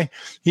a guy.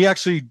 He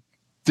actually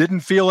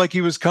didn't feel like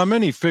he was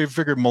coming. He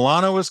figured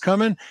Milano was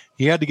coming.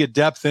 He had to get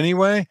depth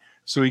anyway.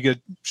 So he got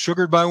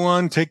sugared by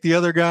one, take the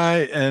other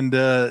guy. And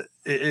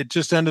it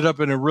just ended up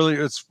in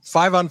it's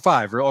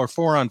 5-on-5 or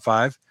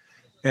 4-on-5.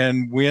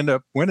 And we end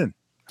up winning.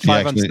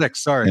 5-on-6,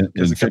 sorry,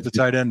 because it kept the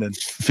tight end in.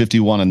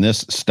 51 in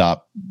this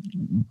stop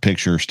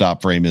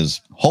frame is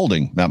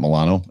holding Matt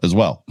Milano as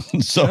well.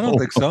 So I don't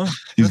think so.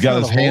 He's got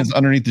his hands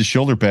underneath his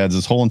shoulder pads.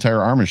 His whole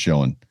entire arm is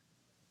showing.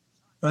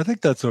 I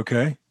think that's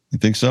okay. You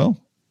think so?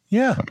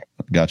 Yeah.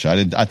 Gotcha.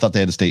 I thought they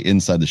had to stay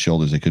inside the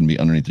shoulders. They couldn't be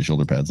underneath the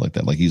shoulder pads like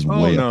that. Like he's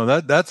way no,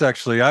 that's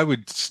actually, I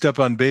would step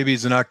on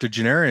babies and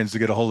octogenarians to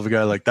get a hold of a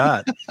guy like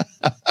that.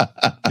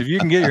 If you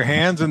can get your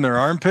hands in their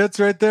armpits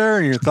right there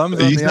and your thumbs on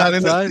the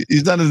outside.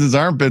 He's not in his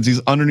armpits.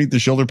 He's underneath the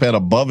shoulder pad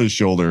above his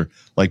shoulder,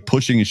 like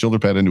pushing his shoulder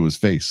pad into his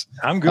face.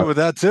 I'm good with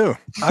that too.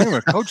 I'm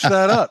going to coach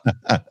that up.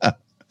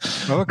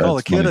 I'll call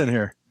a kid in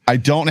here. I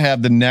don't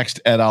have the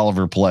next Ed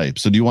Oliver play.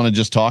 So do you want to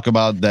just talk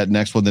about that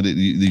next one that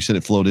you said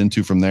it flowed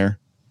into from there?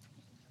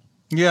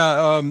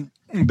 Yeah,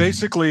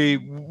 basically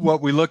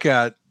what we look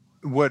at,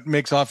 what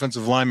makes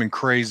offensive linemen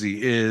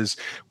crazy is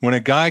when a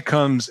guy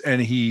comes and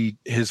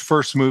his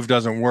first move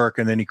doesn't work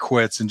and then he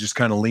quits and just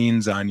kind of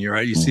leans on you,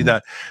 right? You see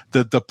that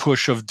the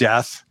push of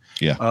death,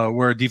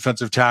 where a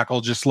defensive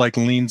tackle just like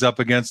leans up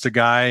against a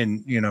guy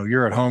and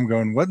you're at home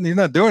going, "What? He's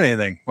not doing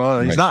anything."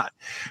 Well, he's not.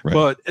 Right.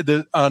 But I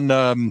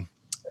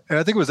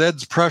think it was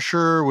Ed's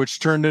pressure, which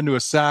turned into a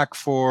sack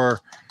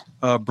for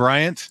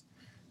Bryant.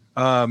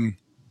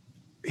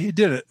 he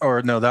did it,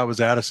 or no, that was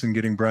Addison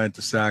getting Bryant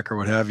the sack or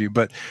what have you.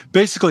 But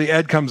basically,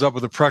 Ed comes up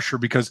with the pressure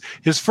because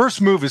his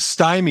first move is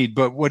stymied,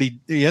 but what he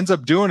ends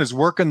up doing is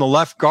working the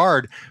left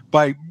guard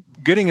by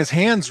getting his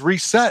hands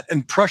reset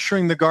and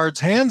pressuring the guard's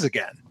hands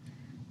again.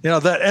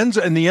 That ends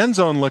in the end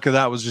zone. Look at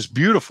that, was just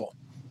beautiful.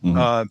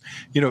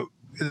 Mm-hmm.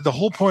 The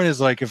whole point is,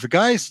 like, if a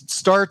guy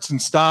starts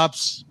and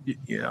stops,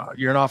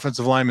 you're an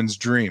offensive lineman's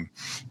dream.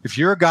 If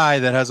you're a guy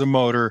that has a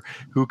motor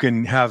who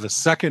can have a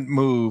second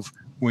move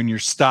when you're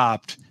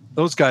stopped,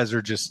 those guys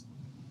are just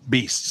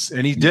beasts.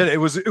 And he did it.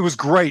 It was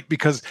great,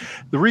 because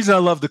the reason I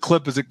love the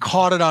clip is it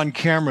caught it on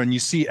camera, and you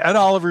see Ed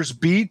Oliver's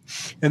beat,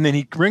 and then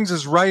he brings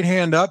his right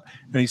hand up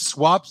and he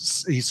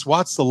swats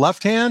the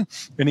left hand,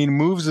 and he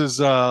moves his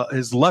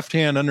left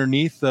hand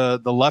underneath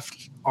the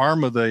left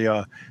arm of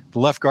the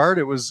left guard.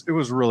 It was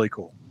really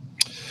cool.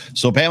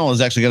 So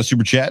Pamela's actually got a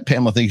super chat.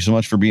 Pamela, thank you so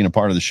much for being a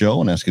part of the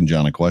show and asking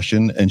John a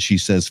question. And she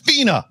says,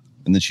 Fina.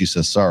 And then she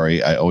says,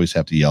 sorry, I always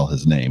have to yell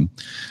his name.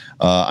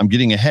 I'm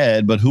getting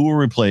ahead, but who will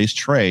replace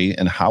Trey,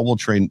 and how will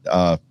Trey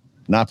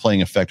not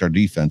playing affect our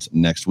defense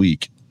next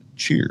week?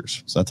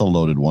 Cheers. So that's a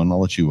loaded one.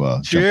 I'll let you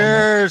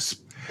cheers.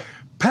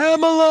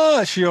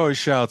 Pamela. She always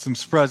shouts. I'm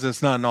surprised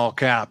it's not in all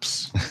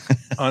caps,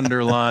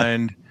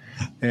 underlined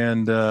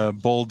and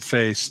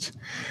bold-faced.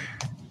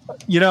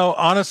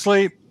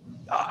 Honestly,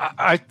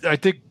 I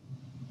think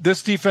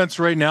this defense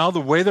right now,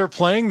 the way they're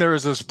playing, they're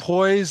as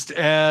poised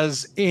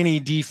as any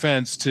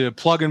defense to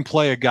plug and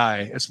play a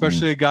guy,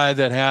 especially a guy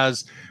that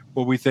has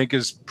what we think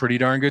is pretty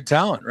darn good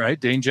talent, right?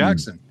 Dane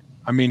Jackson.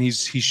 I mean,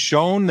 he's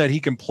shown that he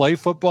can play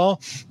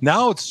football.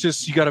 Now it's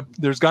just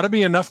there's got to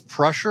be enough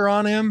pressure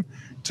on him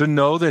to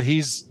know that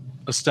he's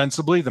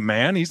ostensibly the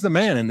man. He's the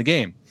man in the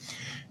game,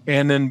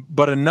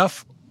 but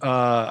enough,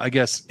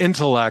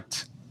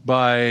 intellect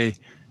by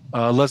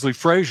Leslie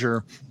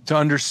Frazier to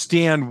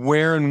understand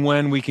where and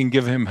when we can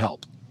give him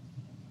help.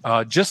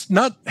 Just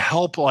not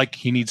help like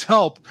he needs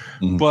help,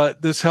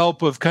 but this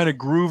help of kind of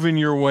grooving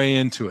your way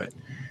into it.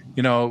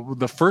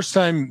 The first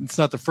time, it's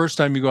not the first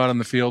time you go out on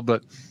the field,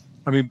 but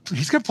I mean,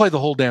 he's going to play the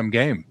whole damn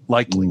game,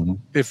 likely,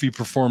 if he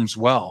performs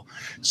well.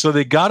 So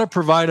they got to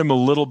provide him a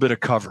little bit of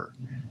cover.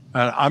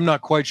 I'm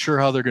not quite sure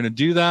how they're going to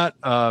do that.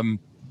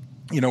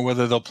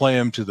 Whether they'll play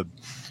him to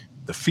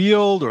the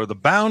field or the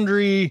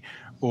boundary,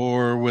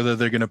 or whether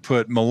they're going to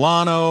put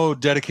Milano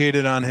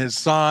dedicated on his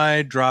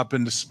side, drop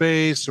into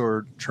space,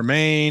 or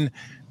Tremaine.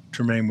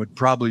 Tremaine would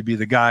probably be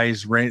the guy.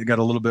 He's got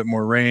a little bit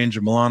more range,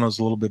 and Milano's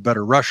a little bit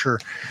better rusher.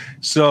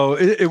 So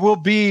it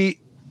will,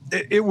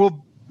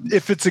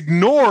 if it's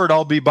ignored,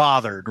 I'll be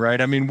bothered,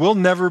 right? I mean, we'll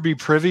never be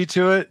privy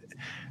to it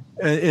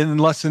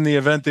unless in the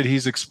event that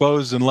he's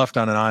exposed and left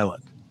on an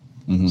island.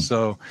 Mm-hmm.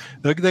 So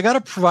they got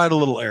to provide a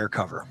little air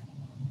cover.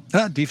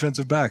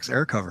 Defensive backs,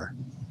 air cover.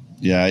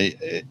 Yeah,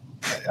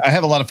 I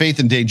have a lot of faith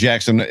in Dane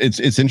Jackson. It's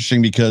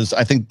interesting because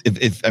I think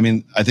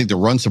I think the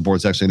run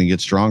support's actually going to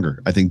get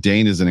stronger. I think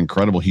Dane is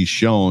he's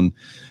shown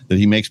that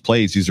he makes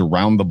plays. He's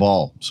around the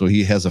ball. So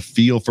he has a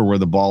feel for where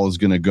the ball is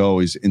going to go.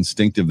 He's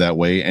instinctive that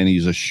way, and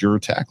he's a sure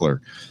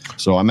tackler.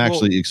 So I'm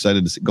actually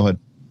excited to see. Go ahead.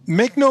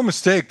 Make no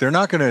mistake, they're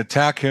not going to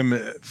attack him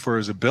for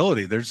his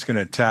ability. They're just going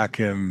to attack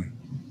him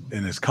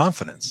in his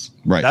confidence.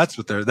 Right.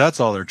 That's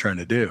all they're trying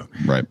to do.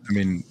 Right. I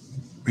mean,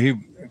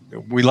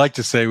 we like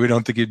to say we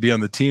don't think he'd be on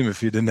the team if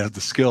he didn't have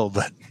the skill,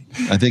 but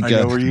I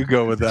know where you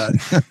go with that.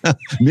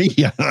 Me,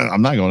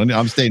 I'm not going.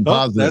 I'm staying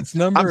positive. That's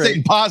number 8.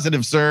 Staying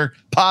positive, sir.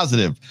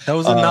 Positive. That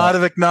was a nod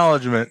of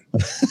acknowledgement.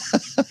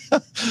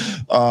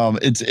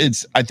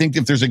 I think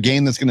if there's a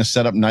game that's going to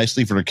set up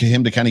nicely for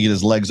him to kind of get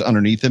his legs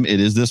underneath him, it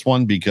is this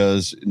one,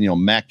 because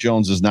Mac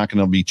Jones is not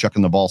going to be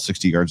chucking the ball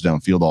 60 yards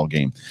downfield all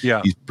game.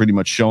 Yeah, he's pretty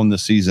much shown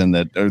this season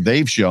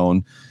they've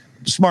shown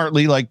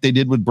smartly, like they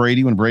did with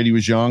Brady when Brady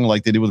was young,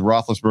 like they did with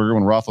Roethlisberger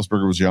when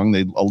Roethlisberger was young.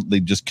 They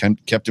just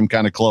kept him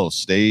kind of close.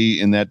 Stay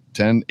in that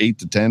 8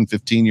 to 10,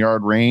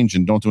 15-yard range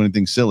and don't do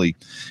anything silly.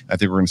 I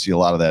think we're going to see a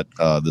lot of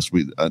that this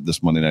week,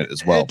 this Monday night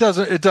as well.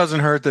 It doesn't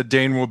hurt that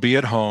Dane will be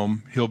at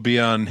home. He'll be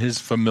on his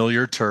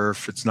familiar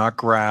turf. It's not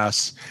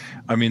grass.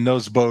 I mean,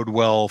 those bode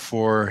well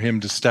for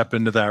him to step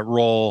into that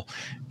role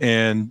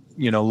and,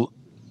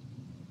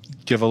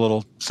 give a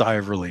little sigh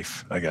of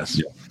relief, I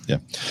guess. Yeah.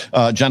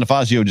 John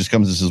DeFazio just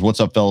comes and says, what's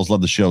up, fellas?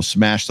 Love the show.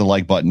 Smash the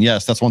like button.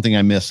 Yes, that's one thing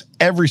I miss.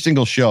 Every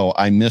single show,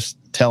 I miss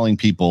telling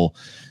people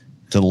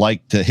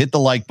to hit the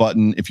like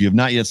button. If you have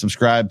not yet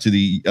subscribed to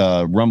the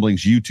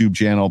Rumblings YouTube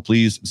channel,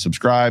 please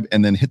subscribe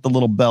and then hit the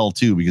little bell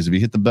too, because if you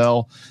hit the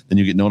bell, then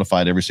you get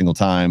notified every single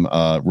time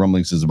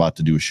Rumblings is about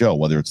to do a show,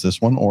 whether it's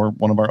this one or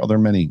one of our other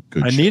many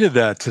good shows. I needed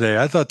that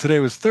today. I thought today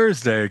was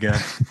Thursday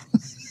again.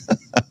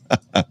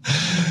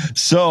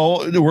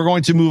 So we're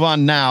going to move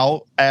on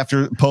now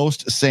after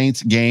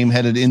post-Saints game,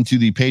 headed into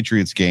the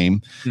Patriots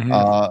game.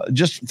 Mm-hmm.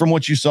 Just from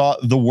what you saw,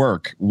 the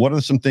work, what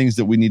are some things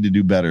that we need to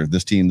do better,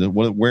 this team?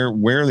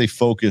 Where are they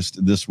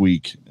focused this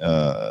week?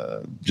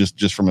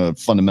 Just from a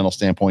fundamental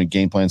standpoint,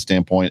 game plan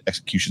standpoint,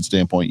 execution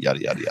standpoint,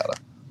 yada, yada, yada.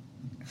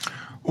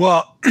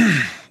 Well,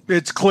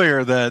 it's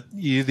clear that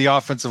the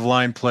offensive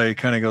line play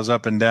kind of goes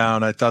up and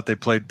down. I thought they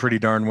played pretty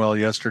darn well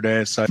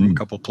yesterday, aside from a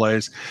couple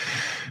plays.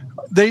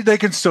 They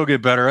can still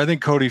get better. I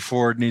think Cody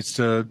Ford needs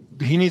to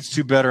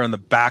do better on the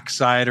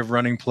backside of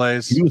running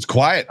plays. He was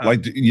quiet.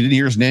 Like, you didn't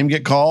hear his name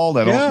get called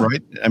at all,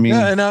 right? I mean,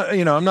 and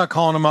I'm not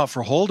calling him out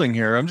for holding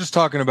here. I'm just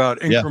talking about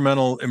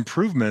incremental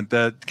improvement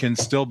that can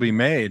still be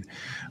made.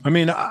 I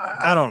mean,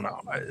 I don't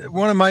know.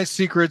 One of my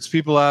secrets,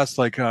 people ask,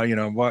 like,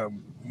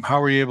 how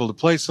were you able to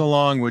play so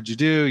long? What'd you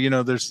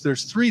do?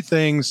 There's three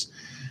things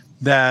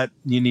that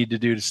you need to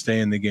do to stay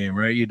in the game,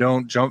 right? You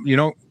don't jump, you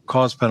don't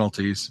cause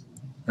penalties,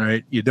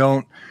 right? You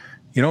don't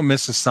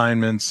miss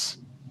assignments,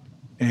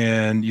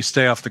 and you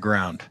stay off the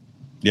ground.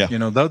 Yeah.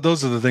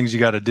 Those are the things you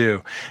got to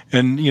do.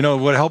 And,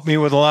 what helped me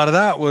with a lot of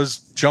that was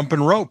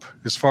jumping rope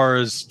as far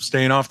as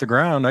staying off the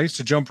ground. I used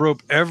to jump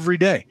rope every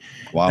day.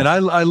 Wow. And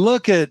I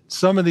look at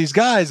some of these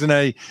guys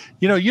and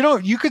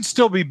you could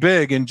still be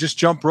big and just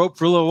jump rope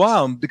for a little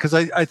while, because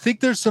I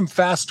think there's some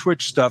fast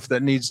twitch stuff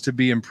that needs to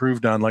be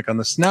improved on. Like on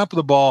the snap of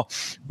the ball,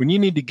 when you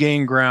need to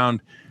gain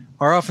ground,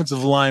 our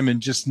offensive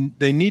linemen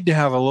they need to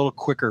have a little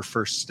quicker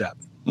first step.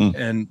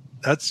 And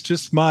that's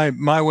just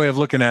my way of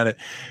looking at it.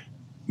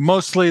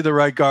 Mostly the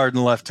right guard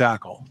and left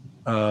tackle,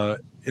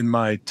 in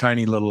my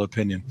tiny little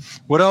opinion.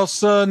 What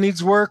else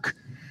needs work?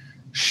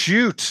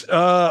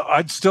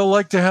 I'd still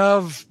like to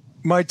have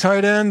my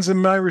tight ends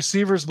and my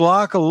receivers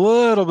block a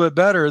little bit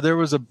better. There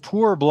was a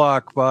poor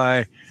block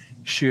by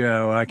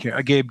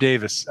Gabe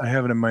Davis. I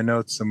have it in my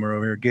notes somewhere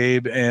over here.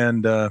 Gabe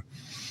and Knox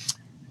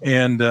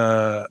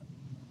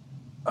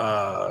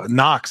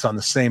on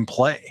the same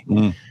play.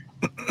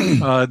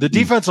 The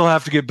defense will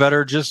have to get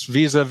better just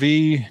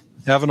vis-a-vis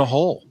having a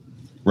hole.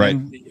 Right.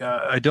 And,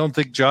 I don't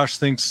think Josh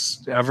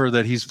thinks ever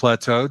that he's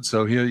plateaued,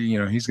 so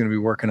he's going to be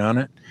working on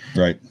it.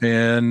 Right.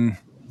 And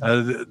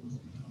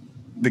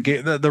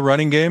the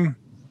running game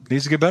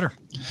needs to get better.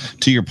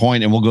 To your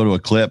point, and we'll go to a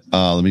clip.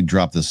 Let me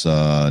drop this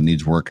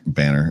needs work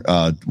banner.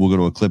 We'll go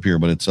to a clip here,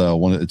 but it's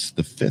it's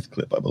the fifth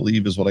clip, I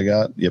believe, is what I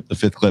got. Yep, the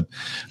fifth clip.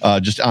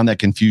 Just on that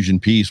confusion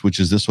piece, which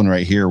is this one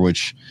right here,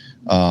 which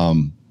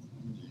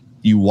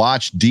you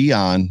watch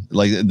Dion,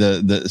 like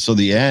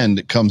the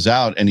end comes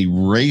out and he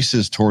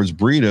races towards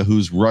Breida,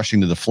 who's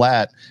rushing to the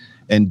flat,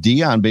 and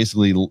Dion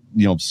basically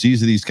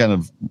sees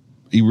that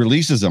he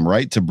releases him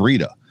right to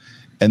Breida,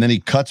 and then he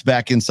cuts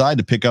back inside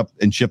to pick up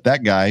and chip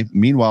that guy.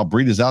 Meanwhile,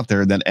 Breida's out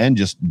there, and then end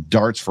just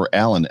darts for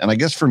Allen. And I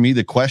guess for me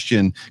the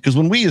question, because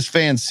when we as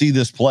fans see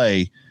this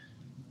play,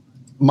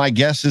 my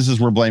guess is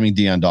we're blaming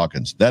Deion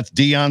Dawkins. That's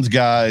Deion's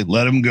guy.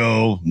 Let him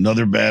go.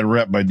 Another bad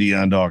rep by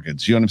Deion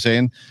Dawkins. You know what I'm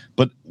saying?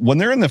 But when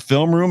they're in the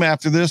film room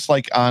after this,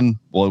 like it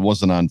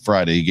wasn't on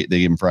Friday. They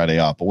gave him Friday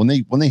off. But when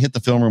they hit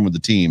the film room with the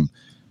team,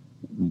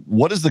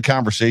 what is the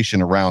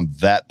conversation around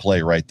that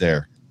play right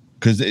there?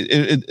 Because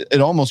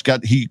it almost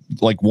got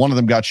one of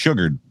them got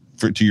sugared.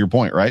 To your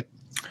point, right?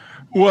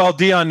 Well,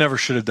 Deion never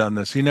should have done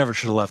this. He never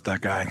should have left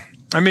that guy.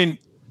 I mean,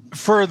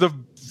 for the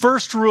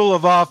first rule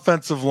of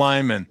offensive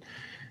linemen,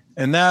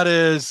 and that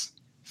is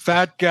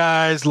fat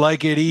guys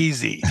like it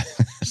easy.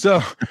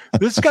 So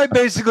this guy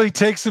basically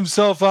takes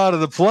himself out of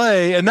the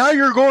play, and now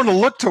you're going to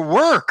look to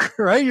work,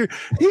 right?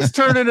 He's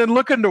turning and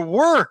looking to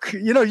work.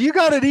 You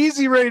got it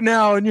easy right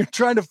now, and you're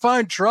trying to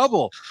find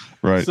trouble.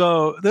 Right.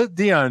 So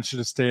Deion should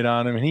have stayed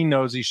on him, and he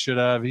knows he should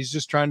have. He's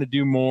just trying to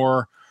do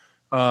more.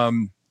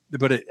 Another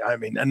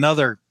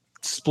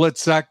split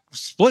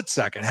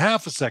second,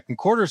 half a second,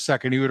 quarter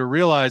second, he would have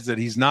realized that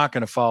he's not going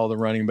to follow the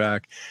running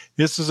back.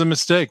 This is a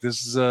mistake.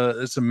 It's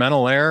a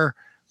mental error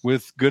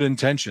with good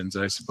intentions,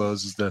 I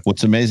suppose.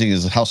 What's amazing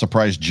is how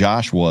surprised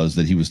Josh was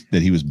that he was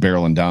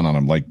barreling down on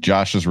him. Like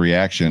Josh's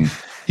reaction,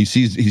 he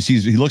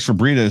looks for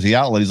Breida as the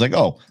outlet. He's like,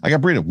 "Oh, I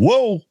got Breida."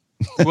 Whoa.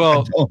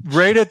 Well,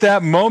 right at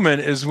that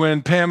moment is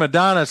when Pam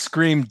Adonna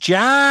screamed,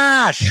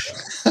 "Josh!"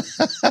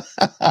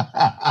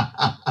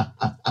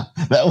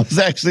 That was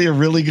actually a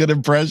really good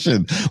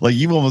impression. Like,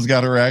 you almost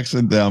got her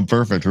accent down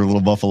perfect, her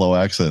little Buffalo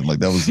accent. Like,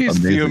 that was She's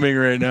amazing. Fuming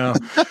right now.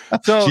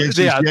 So,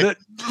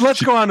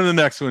 let's go on to the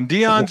next one.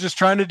 Deion's just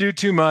trying to do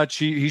too much.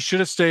 He should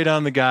have stayed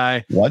on the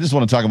guy. Well, I just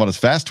want to talk about his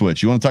fast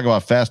twitch. You want to talk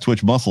about fast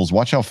twitch muscles?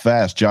 Watch how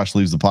fast Josh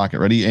leaves the pocket.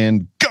 Ready?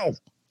 And go!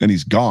 And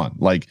he's gone.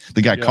 Like,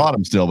 the guy caught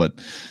him still, but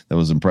that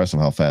was impressive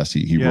how fast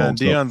he rolled.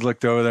 Deion's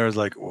looked over there, was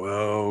like,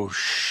 "Whoa,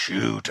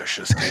 shoot! I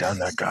should have stayed on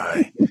that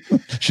guy.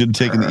 Should have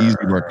taken the easy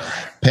work."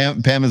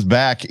 Pam is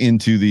back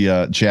into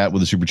the chat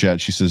with a super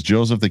chat. She says,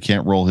 "Joseph, they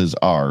can't roll his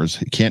R's.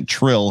 He can't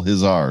trill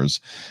his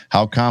R's.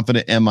 How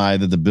confident am I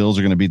that the Bills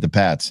are going to beat the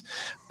Pats?"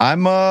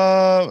 I'm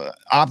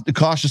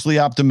cautiously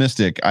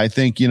optimistic. I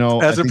think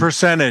as a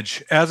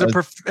percentage,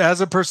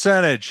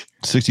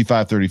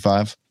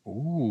 65-35.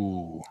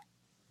 Ooh.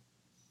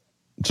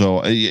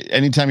 So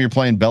anytime you're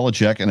playing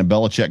Belichick and a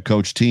Belichick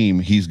coach team,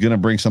 he's going to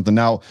bring something.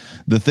 Now,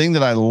 the thing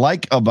that I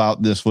like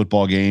about this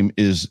football game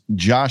is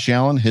Josh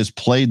Allen has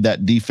played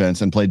that defense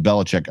and played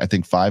Belichick, I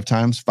think 5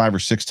 or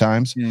 6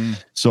 times.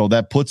 So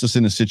that puts us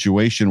in a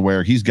situation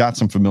where he's got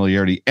some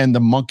familiarity, and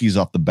the monkey's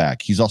off the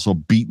back. He's also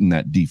beaten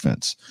that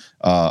defense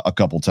a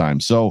couple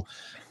times. So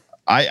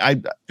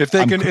if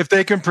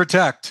they can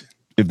protect.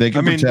 If they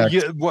can protect.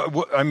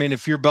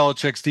 If you're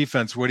Belichick's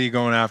defense, what are you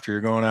going after?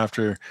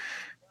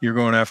 You're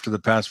going after the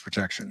pass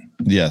protection.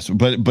 Yes,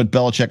 but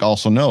Belichick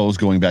also knows,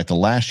 going back to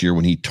last year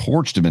when he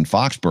torched him in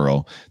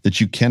Foxborough,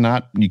 that you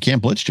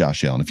can't blitz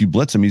Josh Allen. If you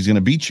blitz him, he's going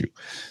to beat you.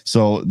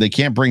 So they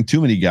can't bring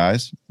too many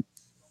guys.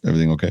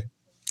 Everything okay?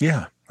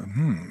 Yeah.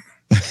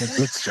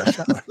 Blitz Josh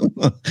Allen.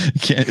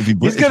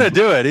 He's going to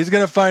do it. He's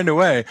going to find a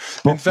way.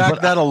 In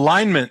fact, that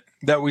alignment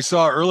that we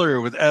saw earlier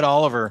with Ed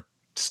Oliver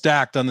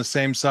stacked on the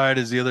same side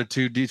as the other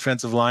two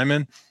defensive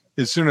linemen,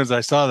 as soon as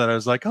I saw that, I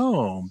was like,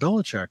 oh,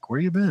 Belichick,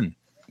 where you been?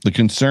 The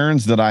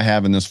concerns that I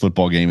have in this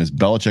football game is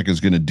Belichick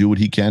is going to do what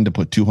he can to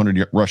put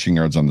 200 rushing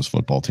yards on this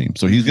football team.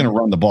 So he's going to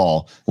run the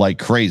ball like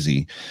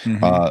crazy.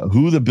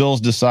 Who the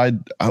Bills decide,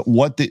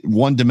 what they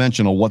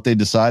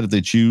decide if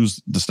they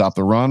choose to stop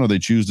the run or they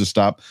choose to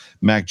stop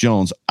Mac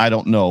Jones, I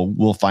don't know.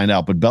 We'll find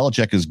out. But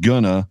Belichick is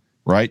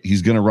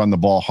he's going to run the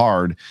ball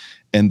hard.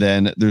 And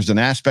then there's an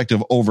aspect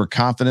of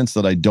overconfidence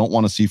that I don't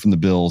want to see from the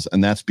Bills.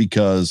 And that's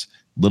because,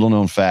 little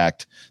known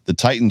fact, the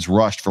Titans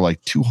rushed for like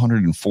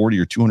 240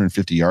 or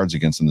 250 yards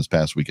against them this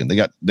past weekend. They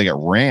got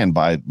ran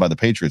by the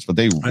Patriots, but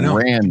they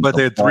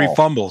had 3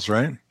 fumbles,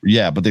 right?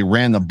 Yeah, but they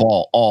ran the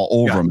ball all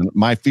over them. And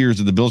my fear is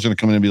that the Bills are going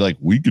to come in and be like,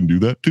 we can do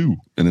that too.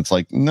 And it's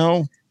like,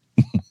 no,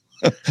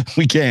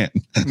 we can't.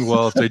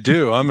 Well, if they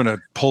do, I'm going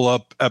to pull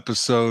up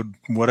episode,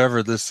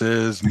 whatever this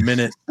is,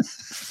 minute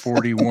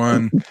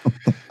 41.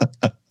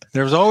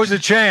 There's always a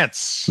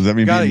chance. Does that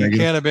mean you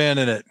can't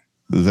abandon it?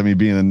 Does that mean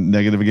being a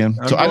negative again?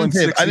 So I didn't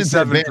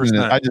say abandon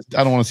it.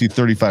 I don't want to see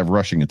 35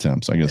 rushing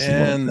attempts, I guess.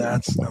 And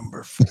that's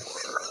number 4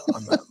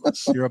 on that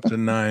list. You're up to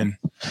 9.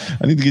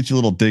 I need to get you a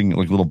little ding,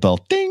 like a little bell,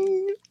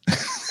 ding.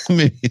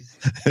 Maybe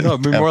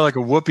it'd be more like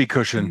a whoopee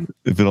cushion.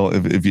 If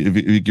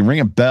you can ring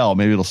a bell,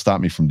 maybe it'll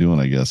stop me from doing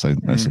it, I guess.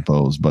 I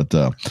suppose. But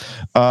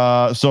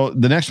so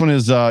the next one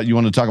is you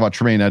want to talk about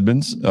Tremaine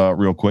Edmonds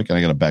real quick, and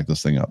I got to back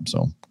this thing up.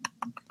 So.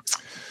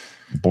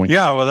 Boink.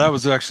 Yeah, well, that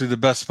was actually the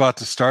best spot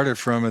to start it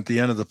from at the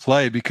end of the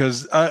play,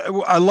 because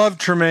I love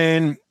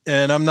Tremaine,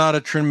 and I'm not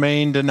a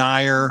Tremaine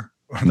denier.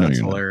 That's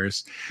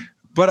hilarious.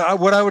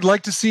 But what I would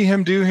like to see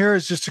him do here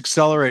is just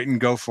accelerate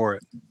and go for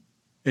it,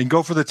 and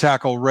go for the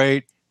tackle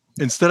rate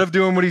instead of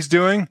doing what he's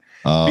doing.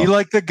 Be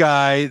like the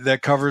guy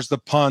that covers the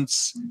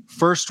punts,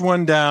 first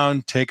one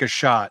down, take a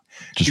shot.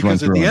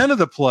 Because at the end of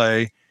the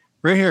play.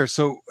 Right here.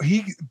 So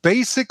he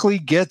basically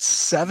gets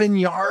 7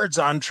 yards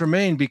on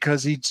Tremaine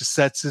because he just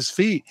sets his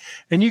feet.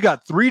 And you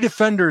got 3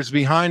 defenders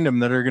behind him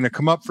that are going to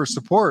come up for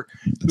support.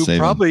 Who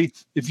probably,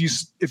 if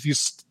you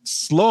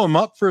slow him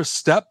up for a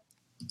step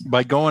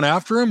by going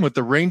after him with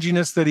the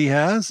ranginess that he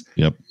has,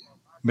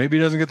 maybe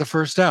he doesn't get the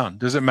first down.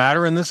 Does it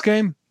matter in this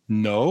game?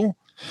 No.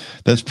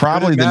 That's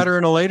probably matter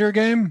in a later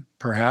game,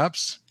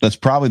 perhaps. That's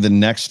probably the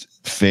next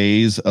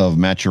phase of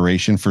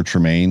maturation for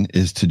Tremaine,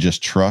 is to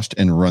just trust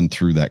and run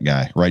through that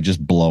guy, right?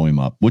 Just blow him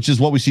up, which is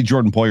what we see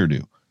Jordan Poyer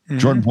do.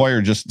 Jordan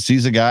Poyer just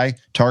sees a guy,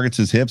 targets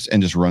his hips,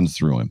 and just runs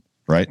through him,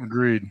 right?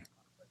 Agreed.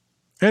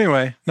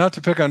 Anyway, not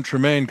to pick on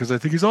Tremaine because I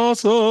think he's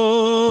awesome.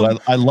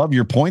 But I love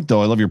your point,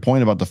 though. I love your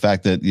point about the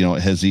fact that,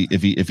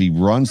 if he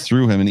runs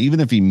through him, and even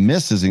if he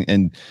misses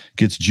and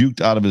gets juked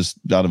out of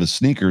his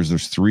sneakers,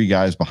 there's 3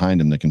 guys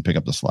behind him that can pick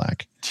up the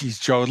slack. Jeez,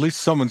 Joe, at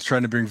least someone's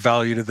trying to bring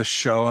value to the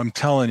show. I'm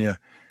telling you.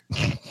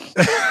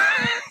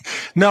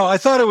 No, I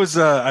thought it was.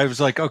 I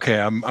was like, okay,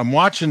 I'm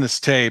watching this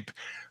tape.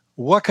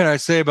 What can I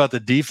say about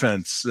the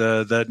defense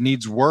that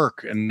needs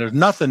work? And there's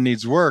nothing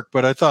needs work.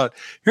 But I thought,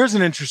 here's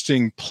an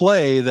interesting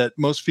play that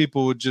most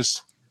people would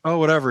just,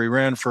 whatever. He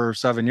ran for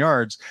 7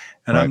 yards,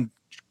 and I'm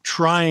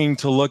trying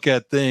to look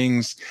at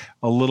things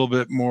a little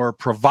bit more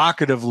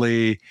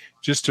provocatively,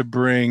 just to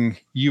bring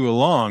you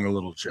along a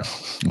little, Joe.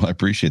 Well, I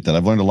appreciate that.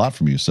 I've learned a lot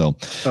from you. So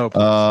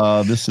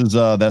this is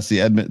that's the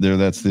Edmund there.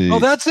 That's the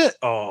that's it.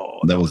 Oh,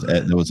 that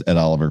was Ed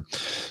Oliver.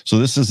 So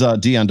this is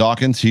Deion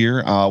Dawkins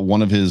here.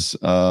 One of his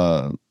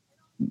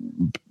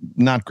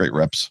not great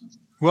reps.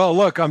 Well,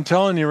 look, I'm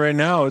telling you right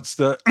now, it's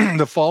the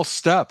the false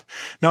step.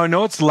 Now I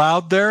know it's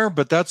loud there,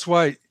 but that's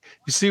why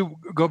you see.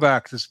 Go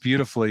back this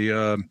beautifully.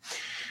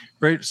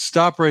 Right,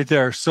 stop right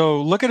there.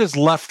 So look at his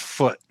left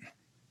foot.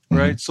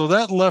 Right. So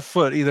that left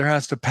foot either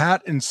has to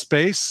pat in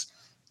space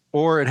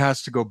or it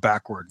has to go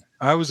backward.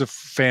 I was a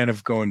fan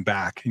of going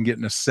back and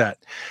getting a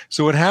set.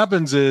 So what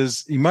happens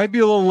is you might be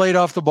a little late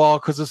off the ball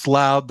because it's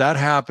loud. That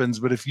happens.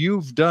 But if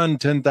you've done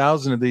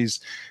 10,000 of these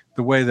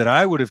the way that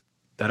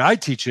I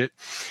teach it,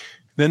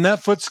 then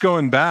that foot's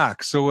going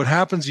back. So what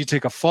happens, you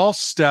take a false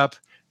step,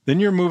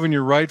 then you're moving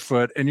your right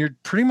foot and you're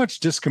pretty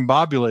much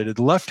discombobulated.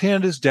 The left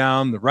hand is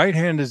down. The right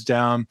hand is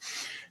down.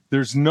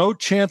 There's no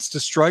chance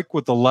to strike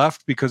with the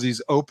left because he's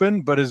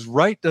open, but his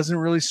right doesn't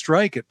really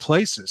strike at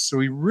places. So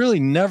he really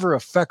never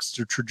affects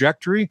the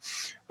trajectory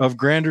of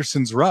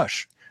Granderson's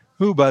rush,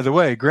 who, by the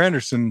way,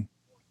 Granderson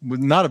was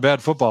not a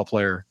bad football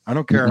player. I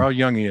don't care how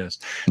young he is.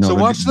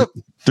 No, so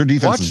their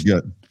defense is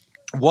good.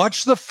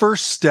 Watch the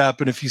first step,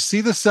 and if you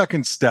see the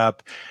second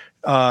step,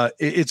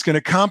 it's going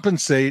to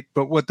compensate,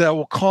 but what that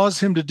will cause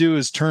him to do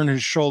is turn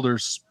his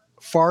shoulders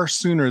far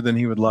sooner than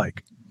he would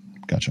like.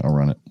 Gotcha. I'll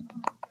run it.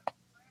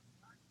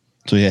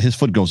 So yeah, his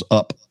foot goes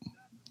up.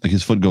 Like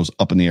his foot goes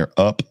up in the air,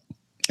 up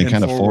and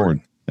kind of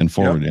forward and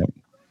forward. Yep.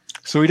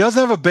 So he doesn't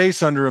have a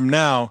base under him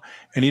now,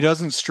 and he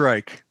doesn't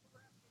strike.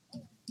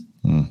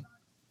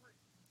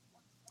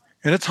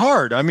 And it's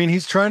hard. I mean,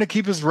 he's trying to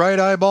keep his right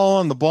eyeball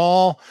on the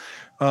ball.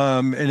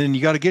 And then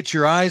you got to get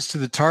your eyes to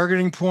the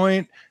targeting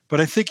point. But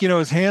I think,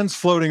 his hands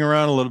floating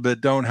around a little bit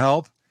don't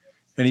help.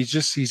 And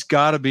he's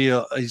got to be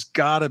a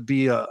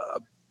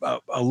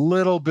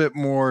little bit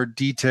more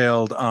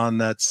detailed on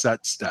that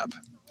set step.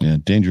 Yeah,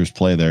 dangerous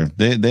play there.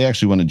 They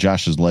actually went at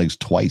Josh's legs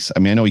twice. I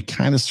mean, I know he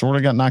kind of sort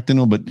of got knocked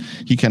into him, but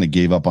he kind of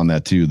gave up on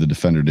that too. The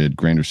defender did,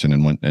 Granderson,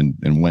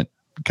 and went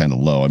kind of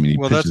low. I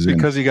mean, that's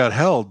because he got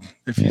held.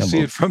 If you see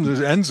it from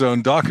the end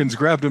zone, Dawkins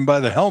grabbed him by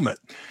the helmet.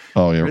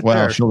 Oh yeah,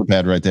 right shoulder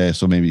pad right there.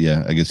 So maybe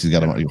I guess he's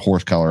got a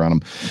horse collar on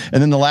him.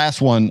 And then the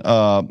last one,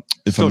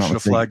 if still I'm not should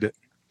have flagged it.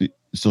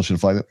 Still should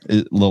have flagged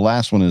it. The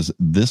last one is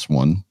this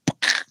one,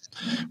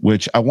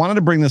 which I wanted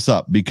to bring this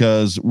up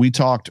because we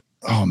talked.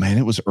 Oh man,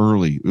 it was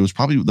early. It was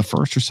probably the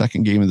first or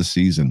second game of the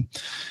season.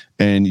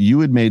 And you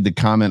had made the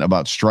comment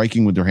about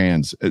striking with their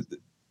hands.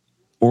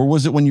 Or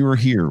was it when you were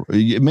here?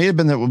 It may have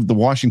been the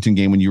Washington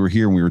game when you were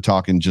here and we were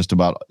talking just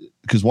about,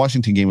 because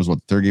Washington game was the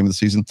third game of the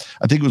season.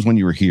 I think it was when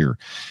you were here.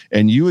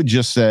 And you had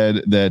just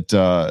said that,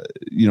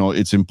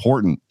 it's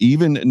important,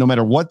 even no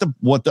matter what the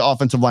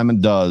offensive lineman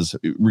does,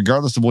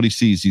 regardless of what he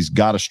sees, he's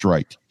got to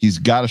strike. He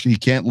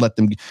can't let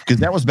them,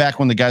 because that was back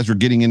when the guys were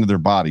getting into their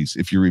bodies.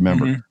 If you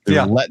remember, they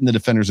were letting the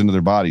defenders into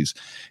their bodies.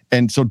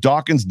 And so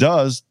Dawkins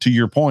does, to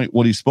your point,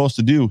 what he's supposed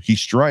to do. He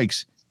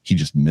strikes, he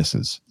just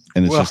misses.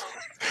 And it's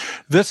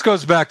this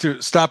goes back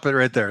to, stop it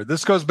right there.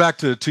 This goes back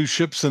to the two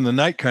ships in the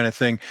night kind of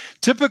thing.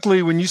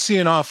 Typically, when you see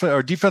an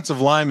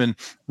defensive lineman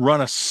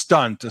run a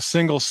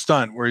single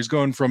stunt, where he's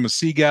going from a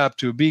C gap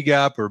to a B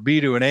gap or B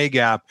to an A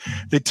gap,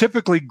 they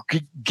typically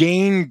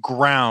gain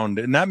ground,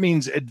 and that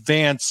means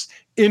advance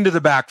into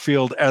the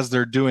backfield as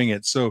they're doing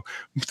it. So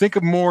think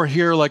of more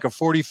here like a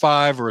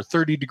 45 or a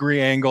 30-degree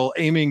angle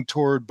aiming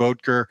toward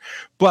Boetker.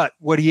 But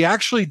what he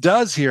actually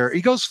does here,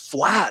 he goes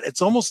flat.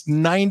 It's almost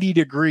 90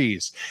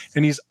 degrees,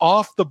 and he's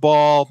off the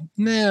ball.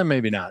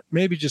 Maybe not.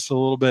 Maybe just a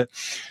little bit.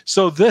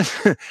 So this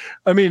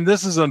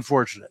is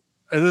unfortunate.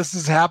 This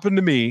has happened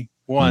to me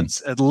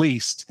once at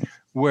least,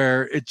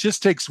 where it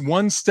just takes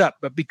one step.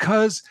 But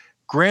because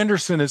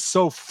Granderson is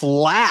so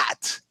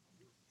flat,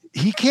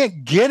 he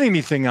can't get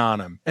anything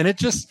on him, and it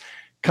just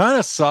kind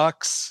of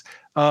sucks.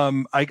 That's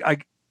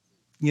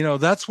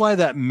why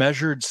that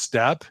measured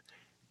step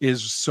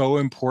is so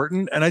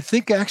important. And I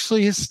think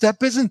actually his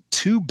step isn't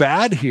too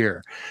bad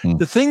here.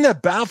 The thing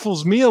that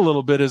baffles me a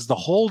little bit is the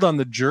hold on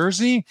the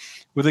jersey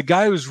with a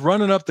guy who's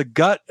running up the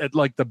gut at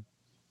like the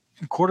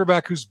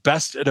quarterback who's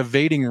best at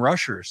evading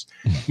rushers.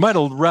 Might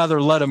have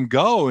rather let him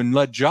go and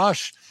let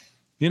Josh,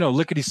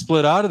 lickety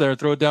split out of there,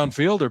 throw it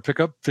downfield, or pick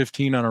up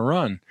 15 on a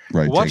run.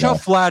 Right. Watch how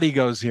flat he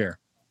goes here.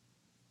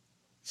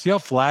 See how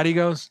flat he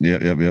goes?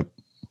 Yep.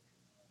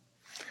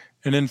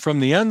 And then from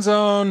the end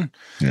zone,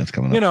 it's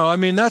coming up.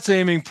 That's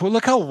aiming.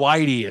 Look how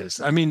wide he is.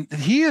 I mean,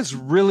 he is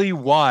really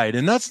wide,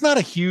 and that's not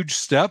a huge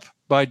step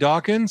by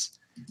Dawkins.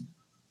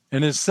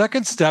 And his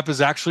second step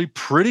is actually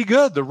pretty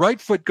good. The right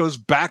foot goes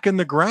back in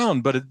the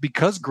ground, but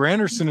because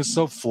Granderson is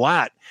so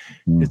flat,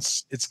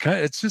 it's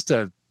just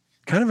a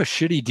kind of a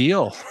shitty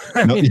deal.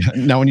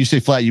 Now, when you say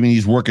flat, you mean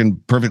he's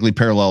working perfectly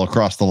parallel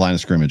across the line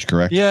of scrimmage,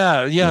 correct?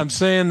 Yeah. I'm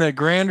saying that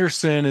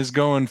Granderson is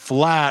going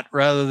flat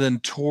rather than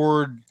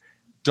toward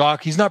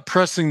Doc. He's not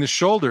pressing the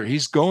shoulder.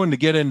 He's going to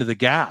get into the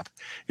gap.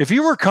 If he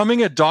were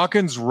coming at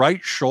Dawkins'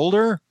 right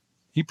shoulder,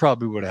 he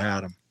probably would have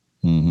had him.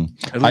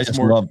 Mm-hmm. At least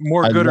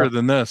more gooder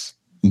than this.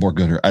 More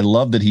gooder. I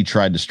love that he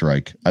tried to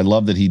strike. I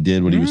love that he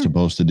did what he was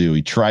supposed to do.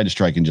 He tried to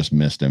strike and just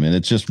missed him. And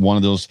it's just one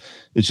of those.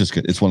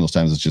 It's one of those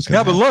times. It's just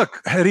but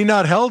look, had he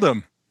not held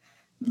him,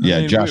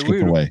 Josh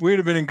kicked away. We'd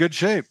have been in good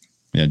shape.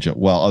 Yeah.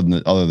 Well,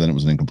 other than it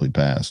was an incomplete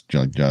pass.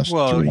 Josh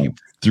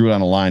threw it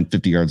on a line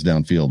 50 yards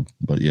downfield.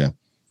 But yeah.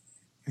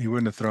 He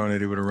wouldn't have thrown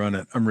it. He would have run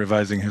it. I'm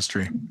revising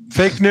history.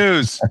 Fake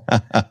news.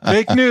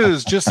 Fake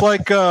news. Just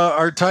like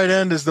our tight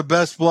end is the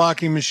best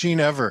blocking machine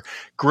ever.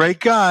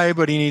 Great guy,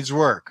 but he needs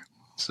work.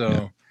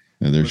 So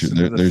there's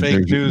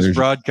fake news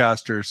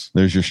broadcasters.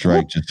 There's your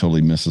strike. Just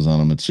totally misses on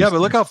him. It's just, but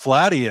look how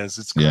flat he is.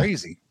 It's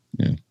crazy.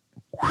 Yeah.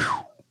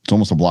 It's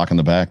almost a block in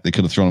the back. They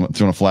could have thrown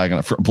a flag on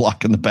it for a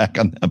block in the back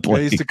on that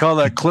play. I used to call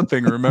that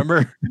clipping.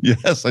 Remember?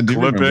 Yes, I do.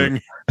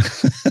 Clipping.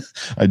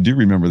 I do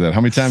remember that. How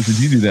many times did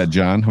you do that,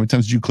 John? How many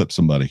times did you clip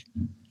somebody?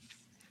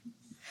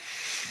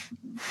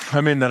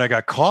 That I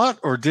got caught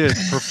or did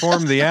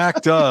perform the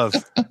act of.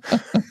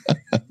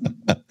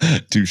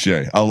 Touche.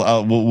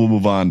 We'll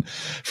move on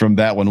from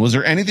that one. Was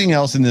there anything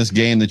else in this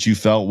game that you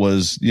felt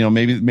was,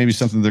 maybe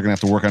something they're going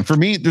to have to work on? For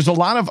me, there's a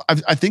lot of,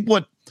 I think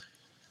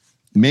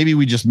maybe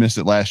we just missed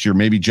it last year.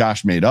 Maybe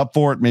Josh made up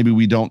for it. Maybe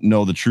we don't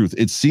know the truth.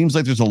 It seems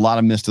like there's a lot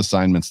of missed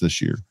assignments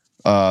this year.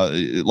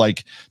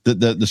 Like the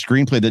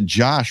screenplay that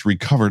Josh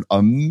recovered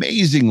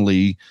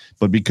amazingly,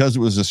 but because it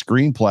was a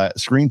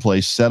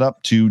screenplay set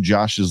up to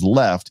Josh's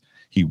left,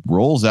 he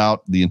rolls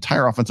out. The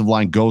entire offensive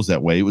line goes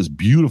that way. It was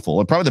beautiful,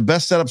 and probably the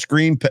best setup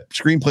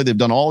screenplay they've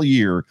done all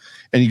year.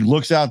 And he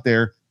looks out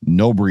there,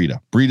 no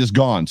Breida. Breida's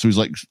gone, so he's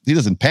like, he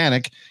doesn't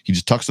panic. He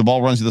just tucks the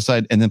ball, runs to the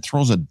side, and then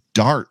throws a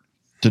dart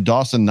to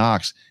Dawson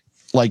Knox,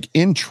 like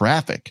in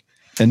traffic,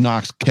 and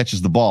Knox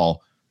catches the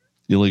ball.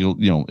 Illegal,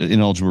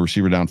 ineligible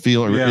receiver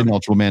downfield or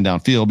ineligible man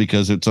downfield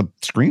because it's a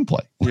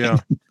screenplay. Yeah,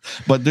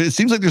 but it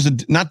seems like there's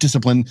not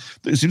discipline.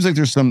 It seems like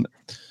there's some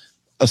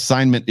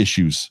assignment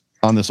issues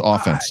on this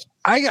offense.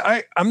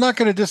 I'm not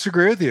going to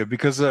disagree with you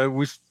because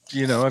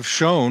I've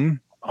shown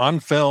on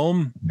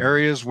film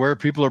areas where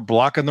people are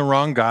blocking the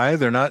wrong guy.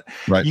 They're not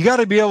right. You got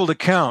to be able to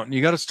count.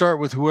 You got to start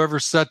with whoever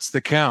sets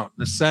the count.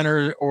 The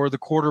center or the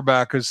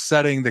quarterback is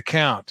setting the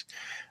count.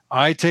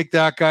 I take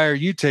that guy or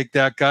you take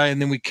that guy,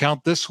 and then we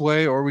count this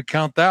way or we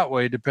count that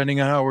way, depending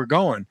on how we're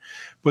going.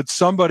 But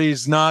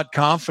somebody's not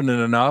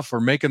confident enough or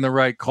making the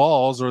right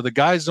calls, or the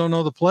guys don't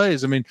know the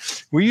plays. I mean,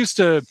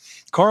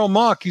 Carl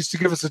Mock used to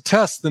give us a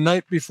test the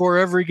night before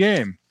every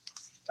game,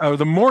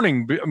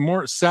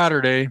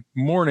 Saturday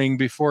morning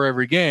before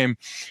every game.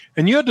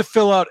 And you had to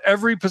fill out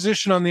every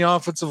position on the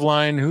offensive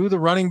line, who the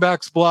running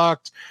backs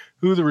blocked,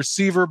 who the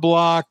receiver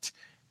blocked,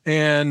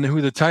 and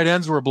who the tight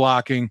ends were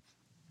blocking.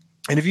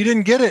 And if you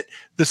didn't get it,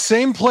 the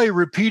same play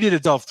repeated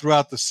itself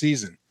throughout the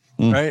season,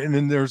 right? And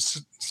then there's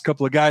a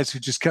couple of guys who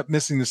just kept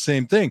missing the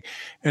same thing.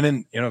 And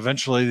then,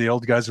 eventually the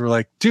old guys were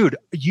like, dude,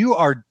 you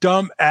are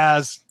dumb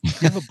as you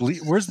have a bleep.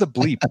 Where's the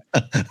bleep?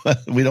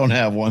 We don't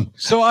have one.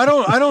 So I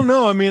don't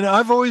know. I mean,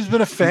 I've always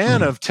been a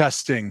fan of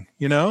testing,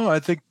 I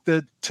think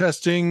that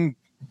testing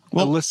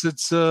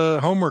elicits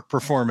homework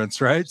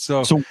performance, right?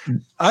 So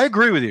I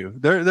agree with you.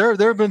 There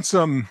have been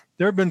some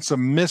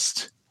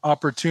missed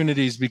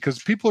opportunities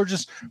because people are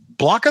just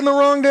blocking the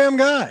wrong damn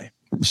guy.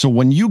 So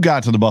when you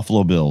got to the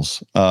Buffalo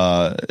Bills,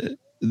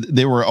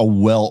 they were a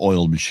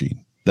well-oiled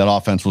machine. That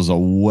offense was a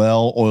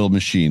well-oiled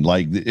machine.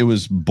 Like, it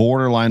was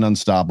borderline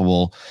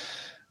unstoppable.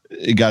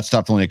 It got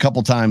stopped only a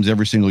couple times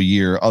every single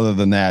year. Other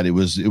than that, it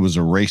was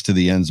a race to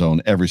the end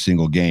zone every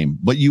single game.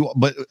 But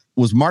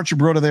was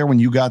Marchibroda there when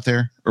you got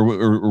there,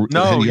 or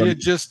no? He had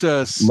just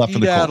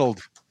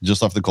skedaddled.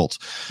 Just left the Colts.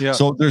 Yeah.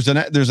 So there's an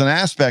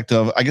aspect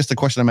of, I guess the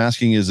question I'm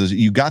asking is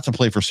you got to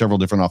play for several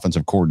different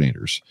offensive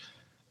coordinators.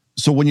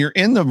 So when you're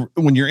in the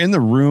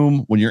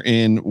room, when you're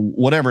in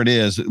whatever it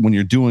is, when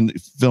you're doing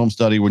film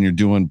study, when you're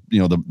doing,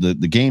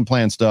 the game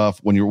plan stuff,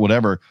 when you're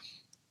whatever,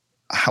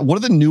 what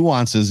are the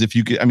nuances? If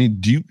you could, I mean,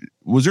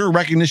 was there a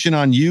recognition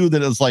on you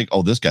that it's like,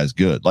 oh, this guy's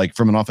good, like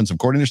from an offensive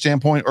coordinator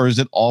standpoint, or is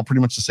it all pretty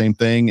much the same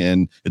thing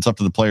and it's up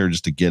to the player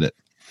just to get it?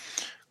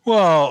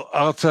 Well,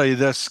 I'll tell you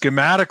this,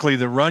 schematically,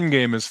 the run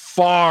game is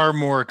far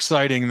more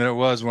exciting than it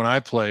was when I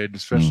played,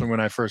 especially when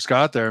I first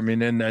got there. I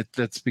mean, and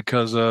that's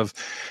because of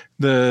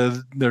they're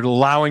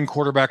allowing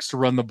quarterbacks to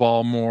run the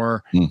ball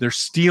more. They're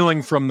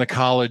stealing from the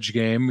college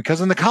game,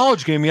 because in the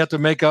college game, you have to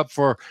make up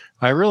for,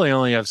 I really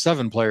only have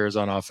 7 players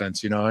on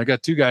offense. I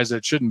got 2 guys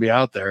that shouldn't be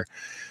out there.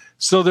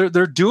 So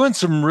they're doing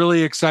some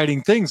really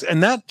exciting things.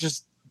 And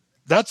that's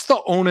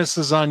the onus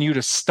is on you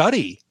to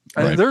study.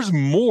 Right. And there's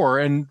more.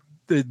 And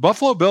the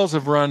Buffalo Bills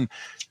have run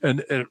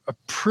a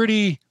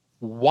pretty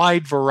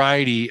wide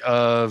variety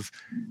of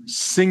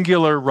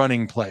singular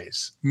running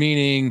plays,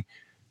 meaning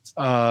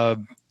not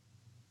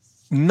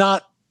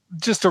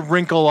just a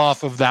wrinkle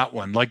off of that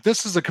one. Like,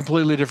 this is a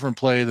completely different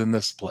play than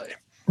this play.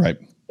 Right.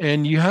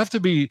 And you have to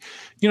be,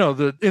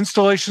 the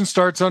installation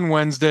starts on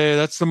Wednesday.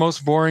 That's the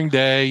most boring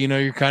day.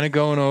 You're kind of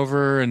going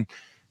over and,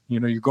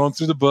 you're going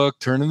through the book,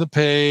 turning the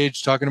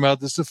page, talking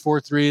about this is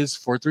 4-3, this is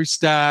 4-3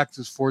 stacked,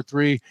 this is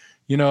 4-3,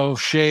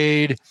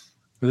 shade,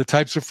 the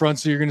types of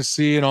fronts that you're going to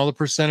see and all the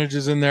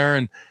percentages in there.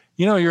 And,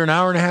 you're an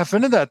hour and a half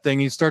into that thing.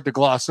 You start to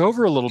gloss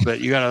over a little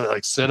bit. You got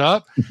to sit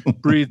up,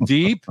 breathe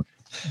deep.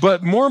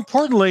 But more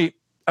importantly,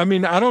 I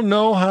mean, I don't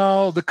know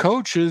how the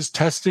coach is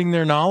testing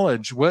their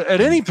knowledge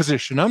at any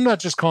position. I'm not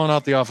just calling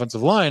out the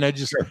offensive line. I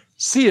just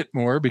see it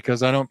more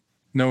because I don't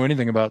know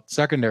anything about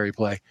secondary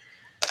play.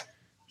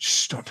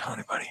 Shh, don't tell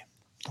anybody.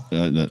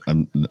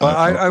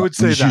 I would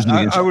say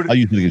that. I'll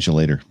use it against you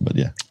later, but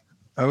yeah.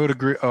 I would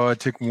agree. Oh, I'd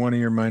take one of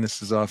your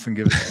minuses off and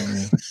give it to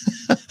me.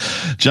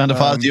 John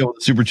DeFazio,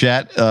 super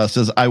chat,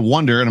 says, I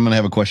wonder, and I'm going to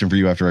have a question for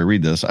you after I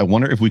read this. I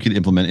wonder if we could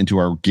implement into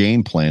our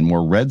game plan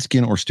more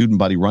Redskin or student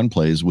body run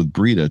plays with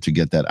Breida to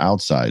get that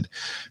outside.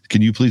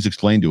 Can you please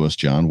explain to us,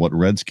 John, what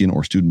Redskin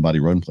or student body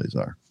run plays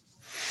are?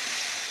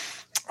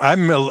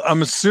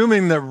 I'm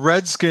assuming that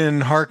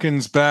Redskin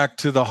harkens back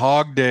to the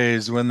Hog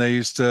days when they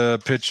used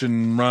to pitch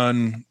and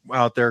run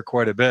out there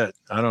quite a bit.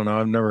 I don't know.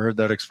 I've never heard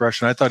that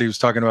expression. I thought he was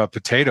talking about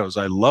potatoes.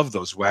 I love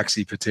those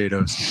waxy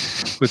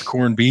potatoes with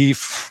corned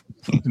beef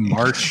in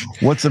March.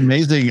 What's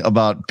amazing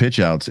about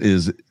pitch outs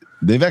is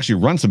they've actually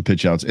run some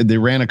pitch outs, and they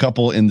ran a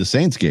couple in the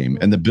Saints game,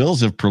 and the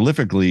Bills have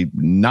prolifically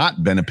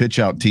not been a pitch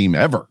out team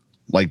ever.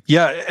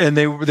 And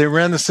they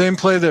ran the same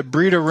play that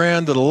Breida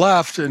ran to the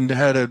left and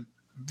had a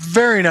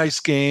very nice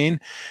gain.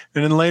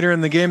 And then later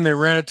in the game, they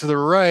ran it to the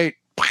right.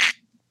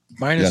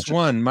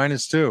 -1,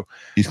 -2.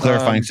 He's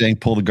clarifying, saying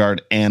pull the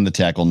guard and the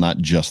tackle, not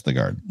just the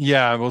guard.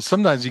 Yeah, well,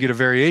 sometimes you get a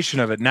variation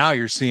of it. Now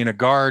you're seeing a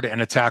guard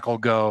and a tackle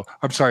go.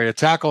 I'm sorry, a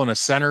tackle and a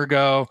center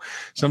go.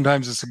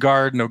 Sometimes it's a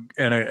guard and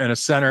a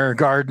center,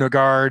 guard and a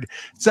guard.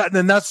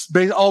 And that's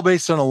all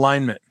based on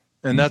alignment.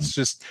 And that's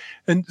just,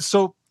 and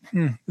so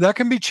that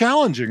can be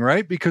challenging,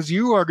 right? Because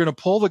you are going to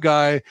pull the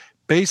guy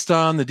based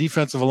on the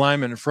defensive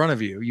alignment in front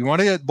of you. You want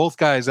to get both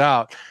guys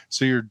out.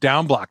 So you're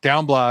down block,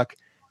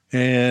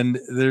 and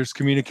there's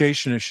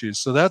communication issues.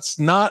 So that's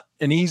not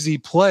an easy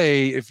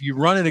play if you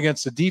run it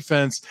against a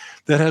defense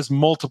that has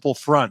multiple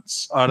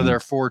fronts out of their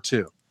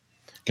 4-2.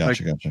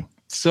 Gotcha.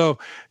 So,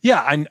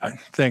 yeah, I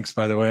thanks,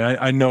 by the way.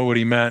 I know what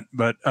he meant,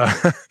 but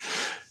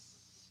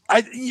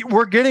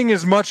we're getting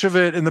as much of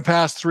it in the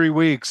past 3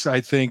 weeks, I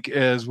think,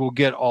 as we'll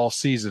get all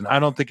season. I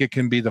don't think it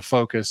can be the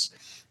focus.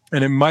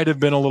 And it might have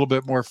been a little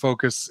bit more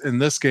focus in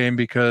this game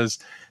because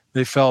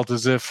they felt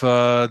as if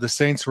the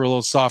Saints were a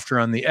little softer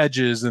on the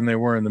edges than they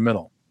were in the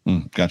middle.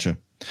 Gotcha.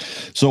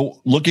 So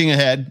looking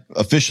ahead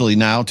officially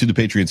now to the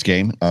Patriots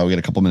game, we got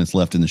a couple minutes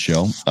left in the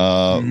show.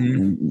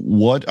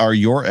 What are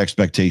your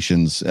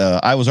expectations?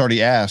 I was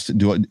already asked,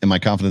 am I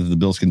confident that the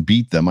Bills can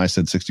beat them? I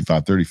said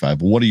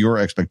 65-35. What are your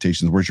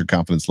expectations? Where's your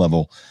confidence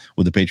level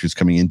with the Patriots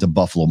coming into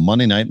Buffalo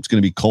Monday night? It's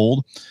going to be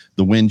cold.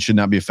 The wind should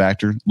not be a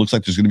factor. Looks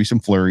like there's going to be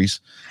some flurries,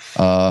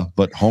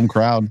 but home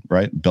crowd,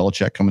 right?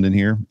 Belichick coming in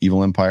here,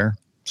 evil empire.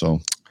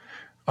 So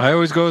I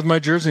always go with my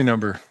jersey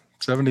number,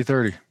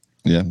 70-30.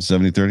 Yeah,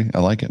 70-30. I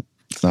like it.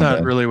 It's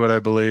not really what I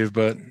believe,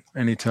 but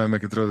anytime I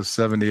can throw the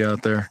 70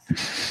 out there,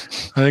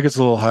 I think it's a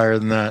little higher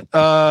than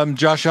that.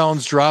 Josh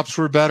Allen's drops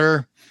were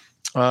better.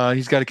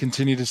 He's got to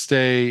continue to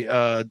stay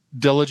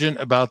diligent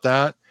about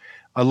that.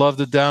 I love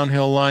the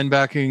downhill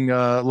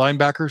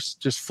linebackers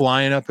just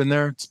flying up in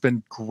there. It's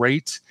been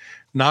great.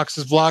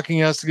 Knox's blocking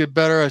has to get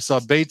better. I saw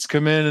Bates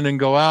come in and then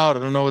go out. I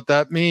don't know what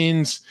that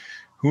means.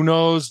 Who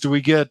knows? Do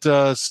we get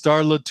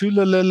Star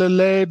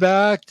Latulele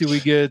back? Do we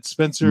get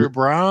Spencer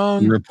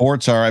Brown?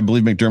 Reports are, I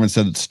believe McDermott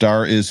said that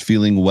Star is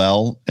feeling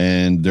well,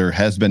 and there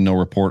has been no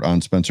report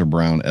on Spencer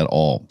Brown at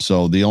all.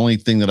 So the only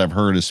thing that I've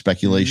heard is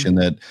speculation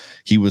that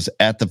he was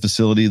at the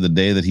facility the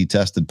day that he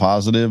tested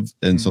positive,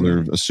 and so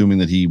they're assuming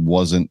that he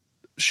wasn't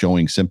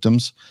showing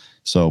symptoms.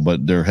 So,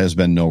 but there has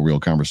been no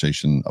real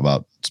conversation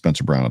about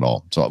Spencer Brown at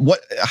all. So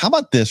how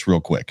about this real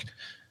quick?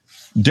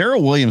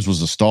 Darrell Williams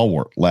was a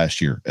stalwart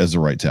last year as the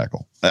right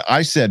tackle.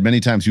 I said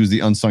many times he was the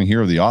unsung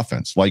hero of the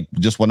offense. Like,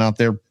 just went out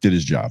there, did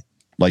his job,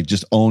 like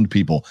just owned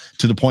people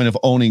to the point of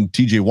owning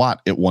TJ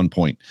Watt at one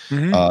point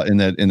in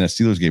that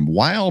Steelers game.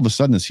 Why all of a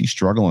sudden is he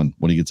struggling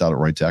when he gets out at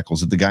right tackle?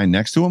 Is it the guy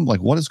next to him?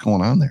 Like, what is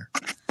going on there?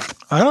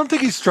 I don't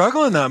think he's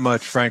struggling that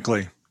much,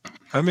 frankly.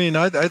 I mean,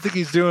 I think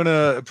he's doing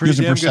a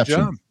pretty damn good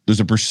job. There's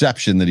a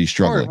perception that he's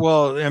struggling.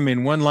 Well, I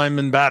mean, one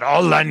lineman bad,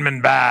 all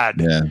linemen bad.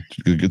 Yeah,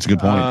 it's a good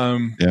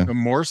point.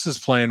 Morse is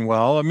playing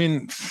well. I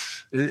mean,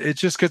 it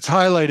just gets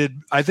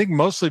highlighted, I think,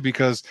 mostly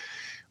because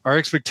our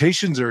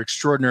expectations are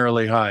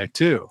extraordinarily high,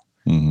 too.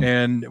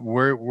 And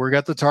we're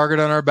got the target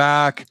on our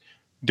back.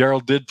 Darrell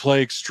did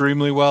play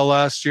extremely well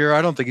last year.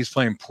 I don't think he's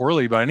playing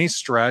poorly by any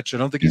stretch. I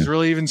don't think he's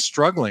really even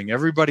struggling.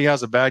 Everybody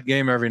has a bad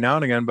game every now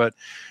and again, but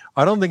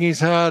I don't think he's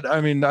had –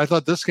 I mean, I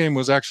thought this game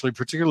was actually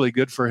particularly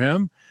good for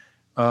him.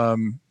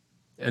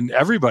 And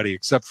everybody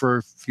except for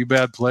a few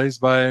bad plays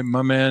by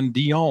my man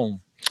Dion.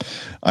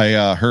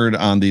 I heard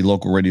on the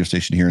local radio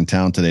station here in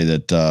town today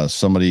that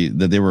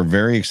that they were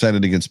very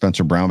excited to get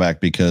Spencer Brown back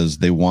because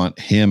they want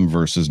him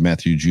versus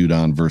Matthew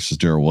Judon versus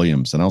Darrell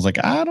Williams. And I was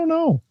like, I don't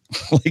know.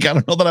 I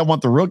don't know that I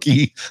want the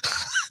rookie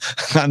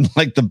on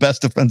like the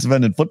best defensive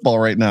end in football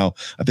right now.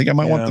 I think I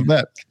might want the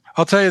vet.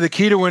 I'll tell you, the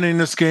key to winning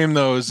this game,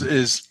 though,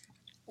 is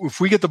if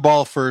we get the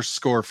ball first,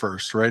 score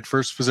first, right?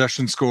 First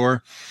possession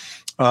score.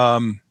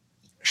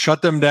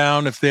 Shut them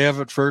down if they have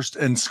it first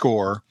and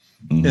score.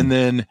 And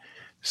then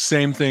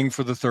same thing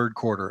for the third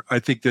quarter. I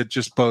think that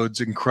just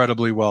bodes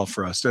incredibly well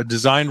for us. A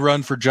designed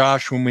run for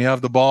Josh when we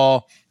have the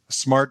ball, a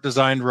smart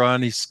designed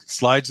run. He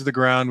slides to the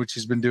ground, which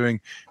he's been doing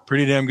a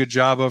pretty damn good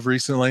job of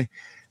recently.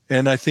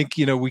 And I think,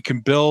 we can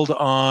build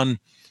on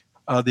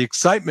the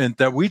excitement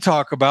that we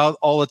talk about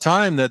all the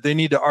time that they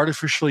need to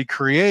artificially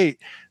create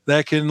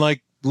that can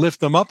like lift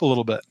them up a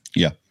little bit.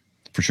 Yeah,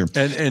 for sure.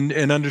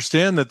 And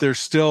understand that they're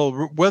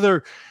still,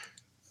 whether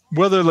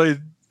they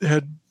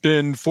had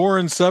been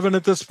 4-7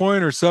 at this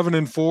point or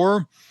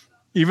 7-4,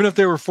 even if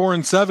they were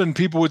 4-7,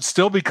 people would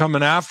still be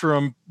coming after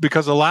them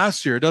because of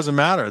last year. It doesn't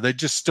matter. They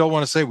just still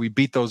want to say we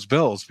beat those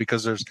Bills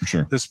because there's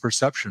this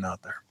perception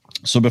out there.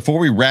 So before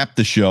we wrap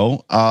the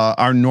show,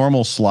 our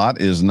normal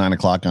slot is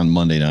 9:00 on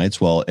Monday nights.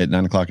 Well, at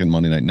 9:00 on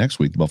Monday night next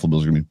week, the Buffalo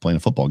Bills are going to be playing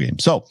a football game.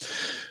 So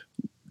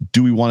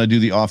do we want to do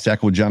the Off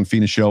Tackle with John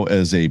Fina show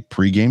as a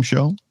pregame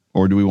show,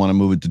 or do we want to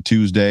move it to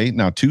Tuesday?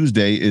 Now,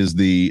 Tuesday is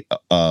the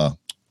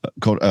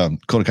Code of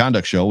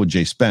Conduct show with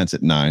Jay Spence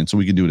at 9, so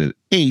we could do it at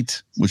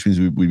 8, which means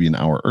we'd be an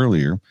hour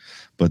earlier.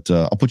 But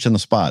I'll put you on the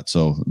spot,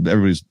 so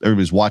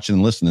everybody's watching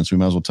and listening, so we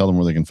might as well tell them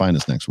where they can find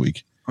us next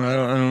week. I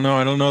don't know.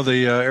 I don't know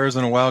the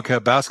Arizona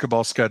Wildcat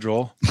basketball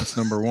schedule. That's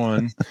number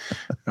one.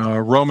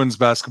 Romans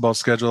basketball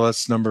schedule.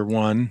 That's number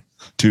one.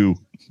 2.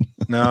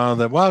 No,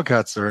 the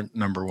Wildcats are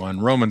number one.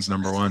 Romans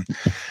number one.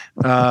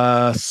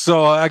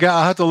 So I'll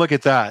have to look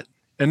at that.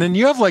 And then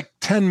you have like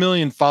 10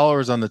 million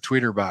followers on the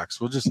Twitter box.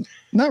 We'll just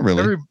not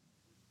really.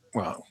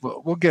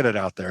 We'll get it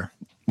out there.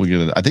 We'll get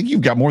it. I think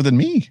you've got more than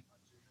me.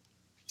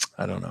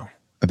 I don't know.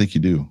 I think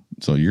you do.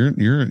 So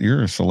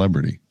you're a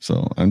celebrity.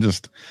 So I'm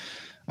just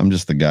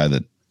the guy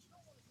that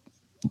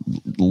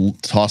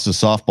tosses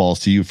softballs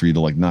to you for you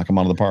to like knock them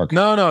out of the park.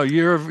 No,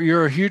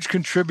 you're a huge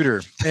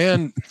contributor,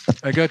 and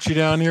I got you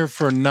down here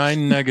for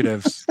 9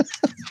 negatives.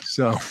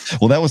 So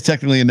well, that was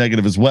technically a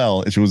negative as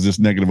well. It was just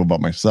negative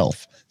about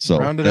myself. So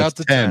rounded out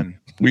to 10.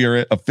 We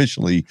are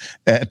officially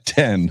at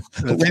 10.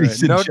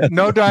 Ladies right.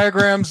 No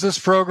diagrams this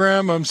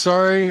program. I'm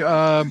sorry.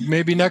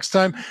 Maybe next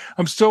time.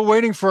 I'm still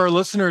waiting for our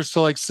listeners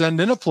to like send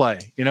in a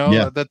play,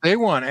 that they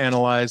want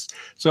analyzed.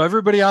 So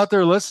everybody out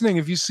there listening,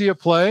 if you see a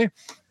play,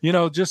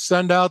 just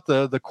send out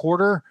the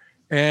quarter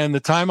and the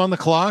time on the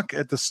clock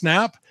at the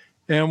snap,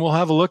 and we'll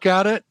have a look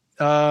at it.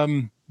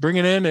 Bring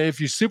it in.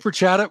 If you super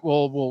chat it,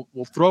 we'll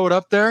throw it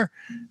up there,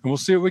 and we'll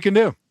see what we can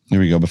do. Here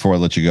we go. Before I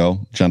let you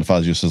go, John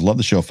DeFazio says, love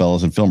the show,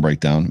 fellas, and film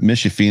breakdown.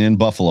 Miss you, Fina in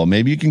Buffalo.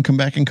 Maybe you can come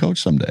back and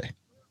coach someday.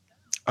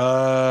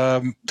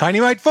 Tiny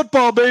Mike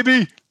football,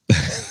 baby.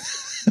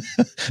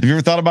 Have you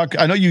ever thought about,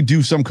 I know you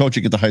do some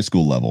coaching at the high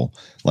school level,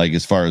 like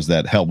as far as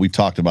that help. We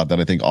talked about that,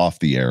 I think, off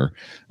the air.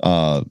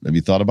 Have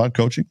you thought about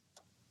coaching?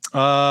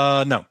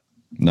 No.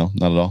 No,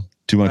 not at all.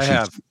 Too much. I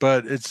have,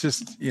 but it's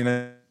just,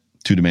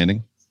 too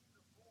demanding.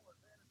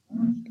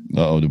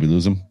 Uh-oh, did we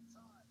lose him?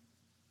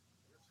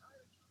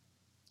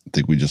 I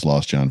think we just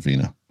lost John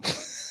Fina.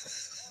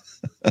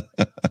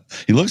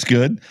 He looks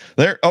good.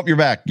 There. Oh, you're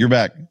back. You're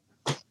back.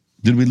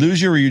 Did we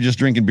lose you, or were you just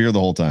drinking beer the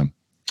whole time?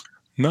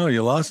 No,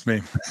 you lost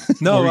me.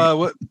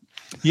 No,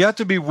 you have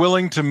to be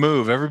willing to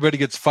move. Everybody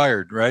gets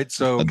fired, right?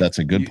 So that's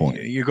a good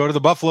point. You go to the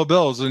Buffalo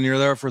Bills and you're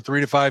there for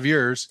 3 to 5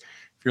 years.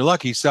 If you're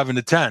lucky, 7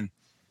 to 10.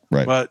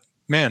 Right. But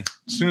man,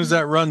 as soon as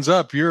that runs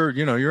up,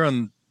 you're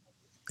on,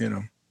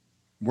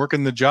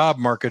 working the job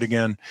market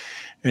again,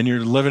 and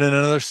you're living in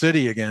another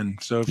city again.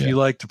 So if you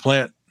like to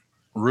plant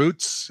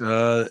roots,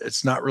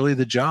 it's not really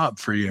the job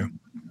for you.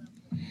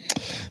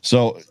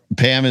 So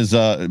Pam is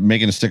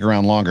making us stick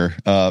around longer.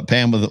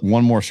 Pam, with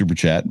one more super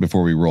chat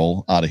before we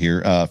roll out of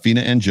here.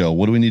 Fina and Joe,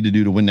 what do we need to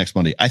do to win next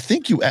Monday? I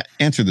think you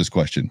answered this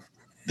question.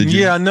 Did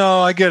you? Yeah,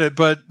 no, I get it.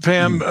 But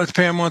Pam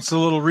wants a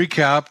little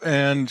recap,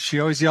 and she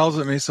always yells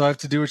at me, so I have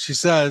to do what she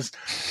says.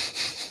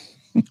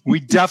 We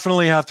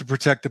definitely have to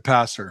protect the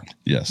passer.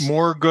 Yes.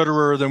 More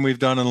Gooderer than we've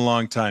done in a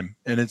long time.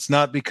 And it's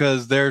not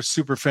because they're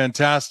super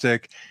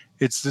fantastic.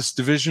 It's this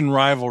division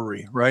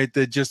rivalry, right?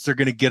 They're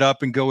going to get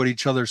up and go at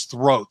each other's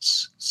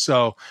throats.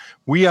 So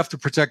we have to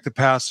protect the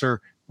passer.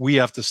 We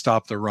have to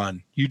stop the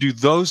run. You do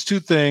those two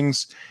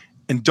things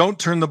and don't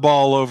turn the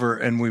ball over,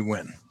 and we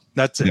win.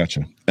 That's it.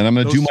 Gotcha. And I'm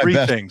going to do my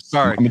best. Things.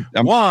 Sorry.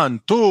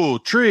 1, 2,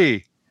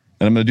 3.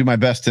 And I'm going to do my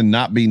best to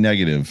not be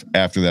negative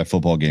after that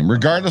football game,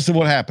 regardless of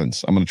what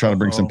happens. I'm going to try to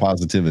bring some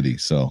positivity.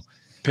 So,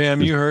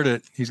 Pam, you heard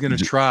it. He's going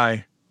to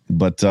try.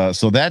 But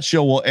so that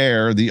show will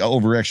air. The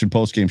Overreaction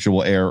postgame show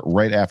will air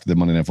right after the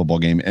Monday Night Football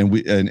game, and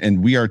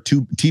we are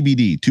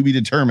TBD, to be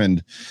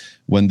determined,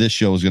 when this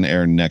show is going to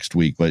air next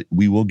week. But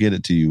we will get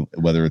it to you,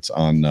 whether it's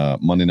on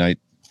Monday night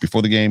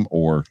before the game,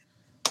 or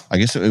I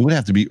guess it would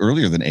have to be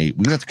earlier than 8.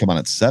 We would have to come on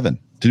at 7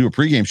 to do a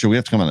pregame show. We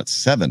have to come on at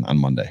 7 on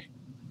Monday.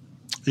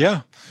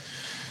 Yeah.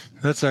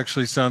 That's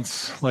actually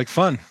sounds like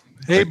fun.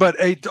 Hey, but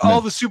to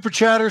all the super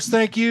chatters,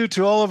 thank you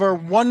to all of our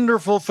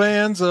wonderful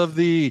fans of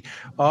the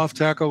Off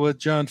Tackle with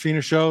John Fina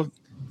show,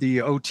 the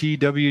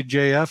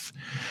OTWJF.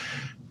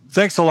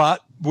 Thanks a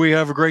lot. We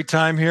have a great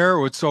time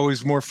here. It's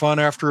always more fun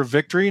after a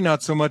victory,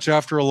 not so much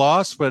after a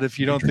loss. But if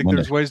you don't think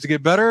there's ways to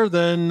get better,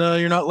 then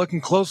you're not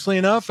looking closely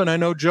enough. And I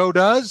know Joe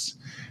does.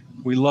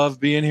 We love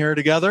being here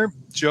together.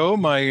 Joe,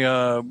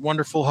 my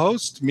wonderful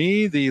host,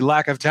 me, the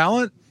lack of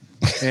talent,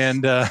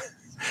 and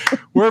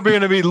we're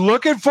going to be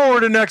looking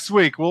forward to next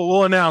week.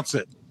 We'll announce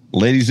it.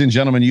 Ladies and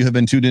gentlemen, you have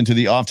been tuned into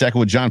the Off Tackle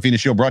with John Fina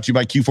show, brought to you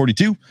by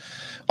Q42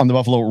 on the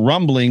Buffalo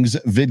Rumblings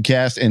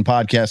vidcast and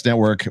podcast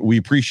network. We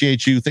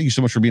appreciate you. Thank you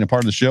so much for being a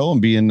part of the show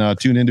and being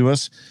tuned into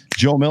us.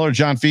 Joe Miller,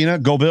 John Fina,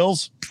 go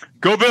Bills.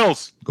 Go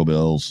Bills. Go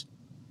Bills.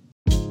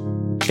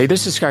 Hey,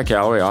 this is Scott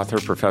Galloway, author,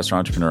 professor,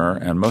 entrepreneur,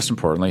 and most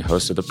importantly,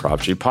 host of the Prop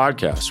G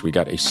podcast. We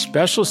got a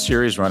special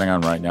series running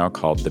on right now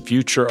called The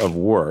Future of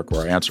Work,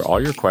 where I answer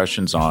all your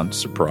questions on,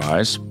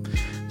 surprise,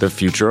 the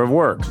future of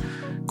work.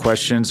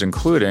 Questions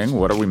including,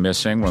 what are we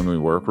missing when we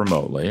work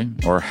remotely?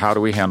 Or how do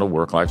we handle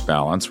work-life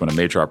balance when a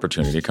major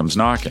opportunity comes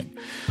knocking?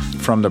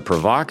 From the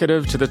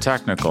provocative to the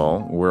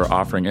technical, we're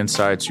offering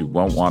insights you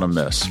won't want to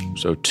miss.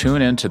 So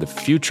tune in to The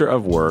Future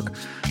of Work,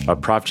 a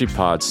Prop G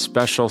Pod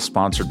special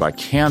sponsored by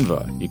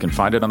Canva. You can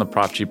find it on the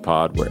Prop G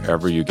Pod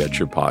wherever you get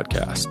your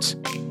podcasts.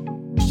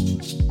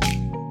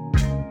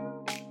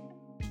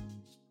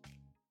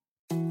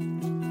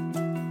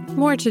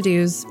 More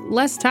to-dos,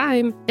 less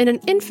time, and an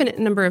infinite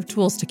number of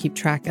tools to keep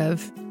track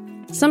of.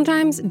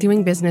 Sometimes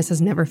doing business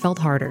has never felt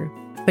harder,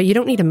 but you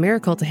don't need a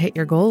miracle to hit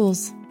your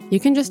goals. You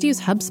can just use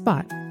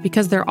HubSpot,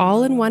 because their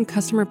all-in-one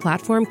customer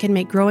platform can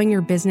make growing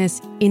your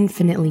business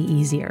infinitely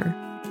easier.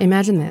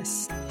 Imagine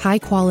this: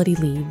 high-quality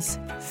leads,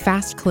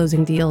 fast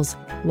closing deals,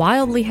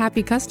 wildly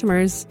happy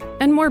customers,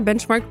 and more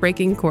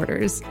benchmark-breaking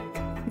quarters.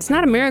 It's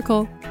not a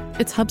miracle,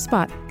 it's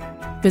HubSpot.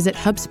 Visit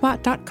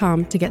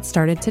HubSpot.com to get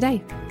started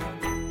today.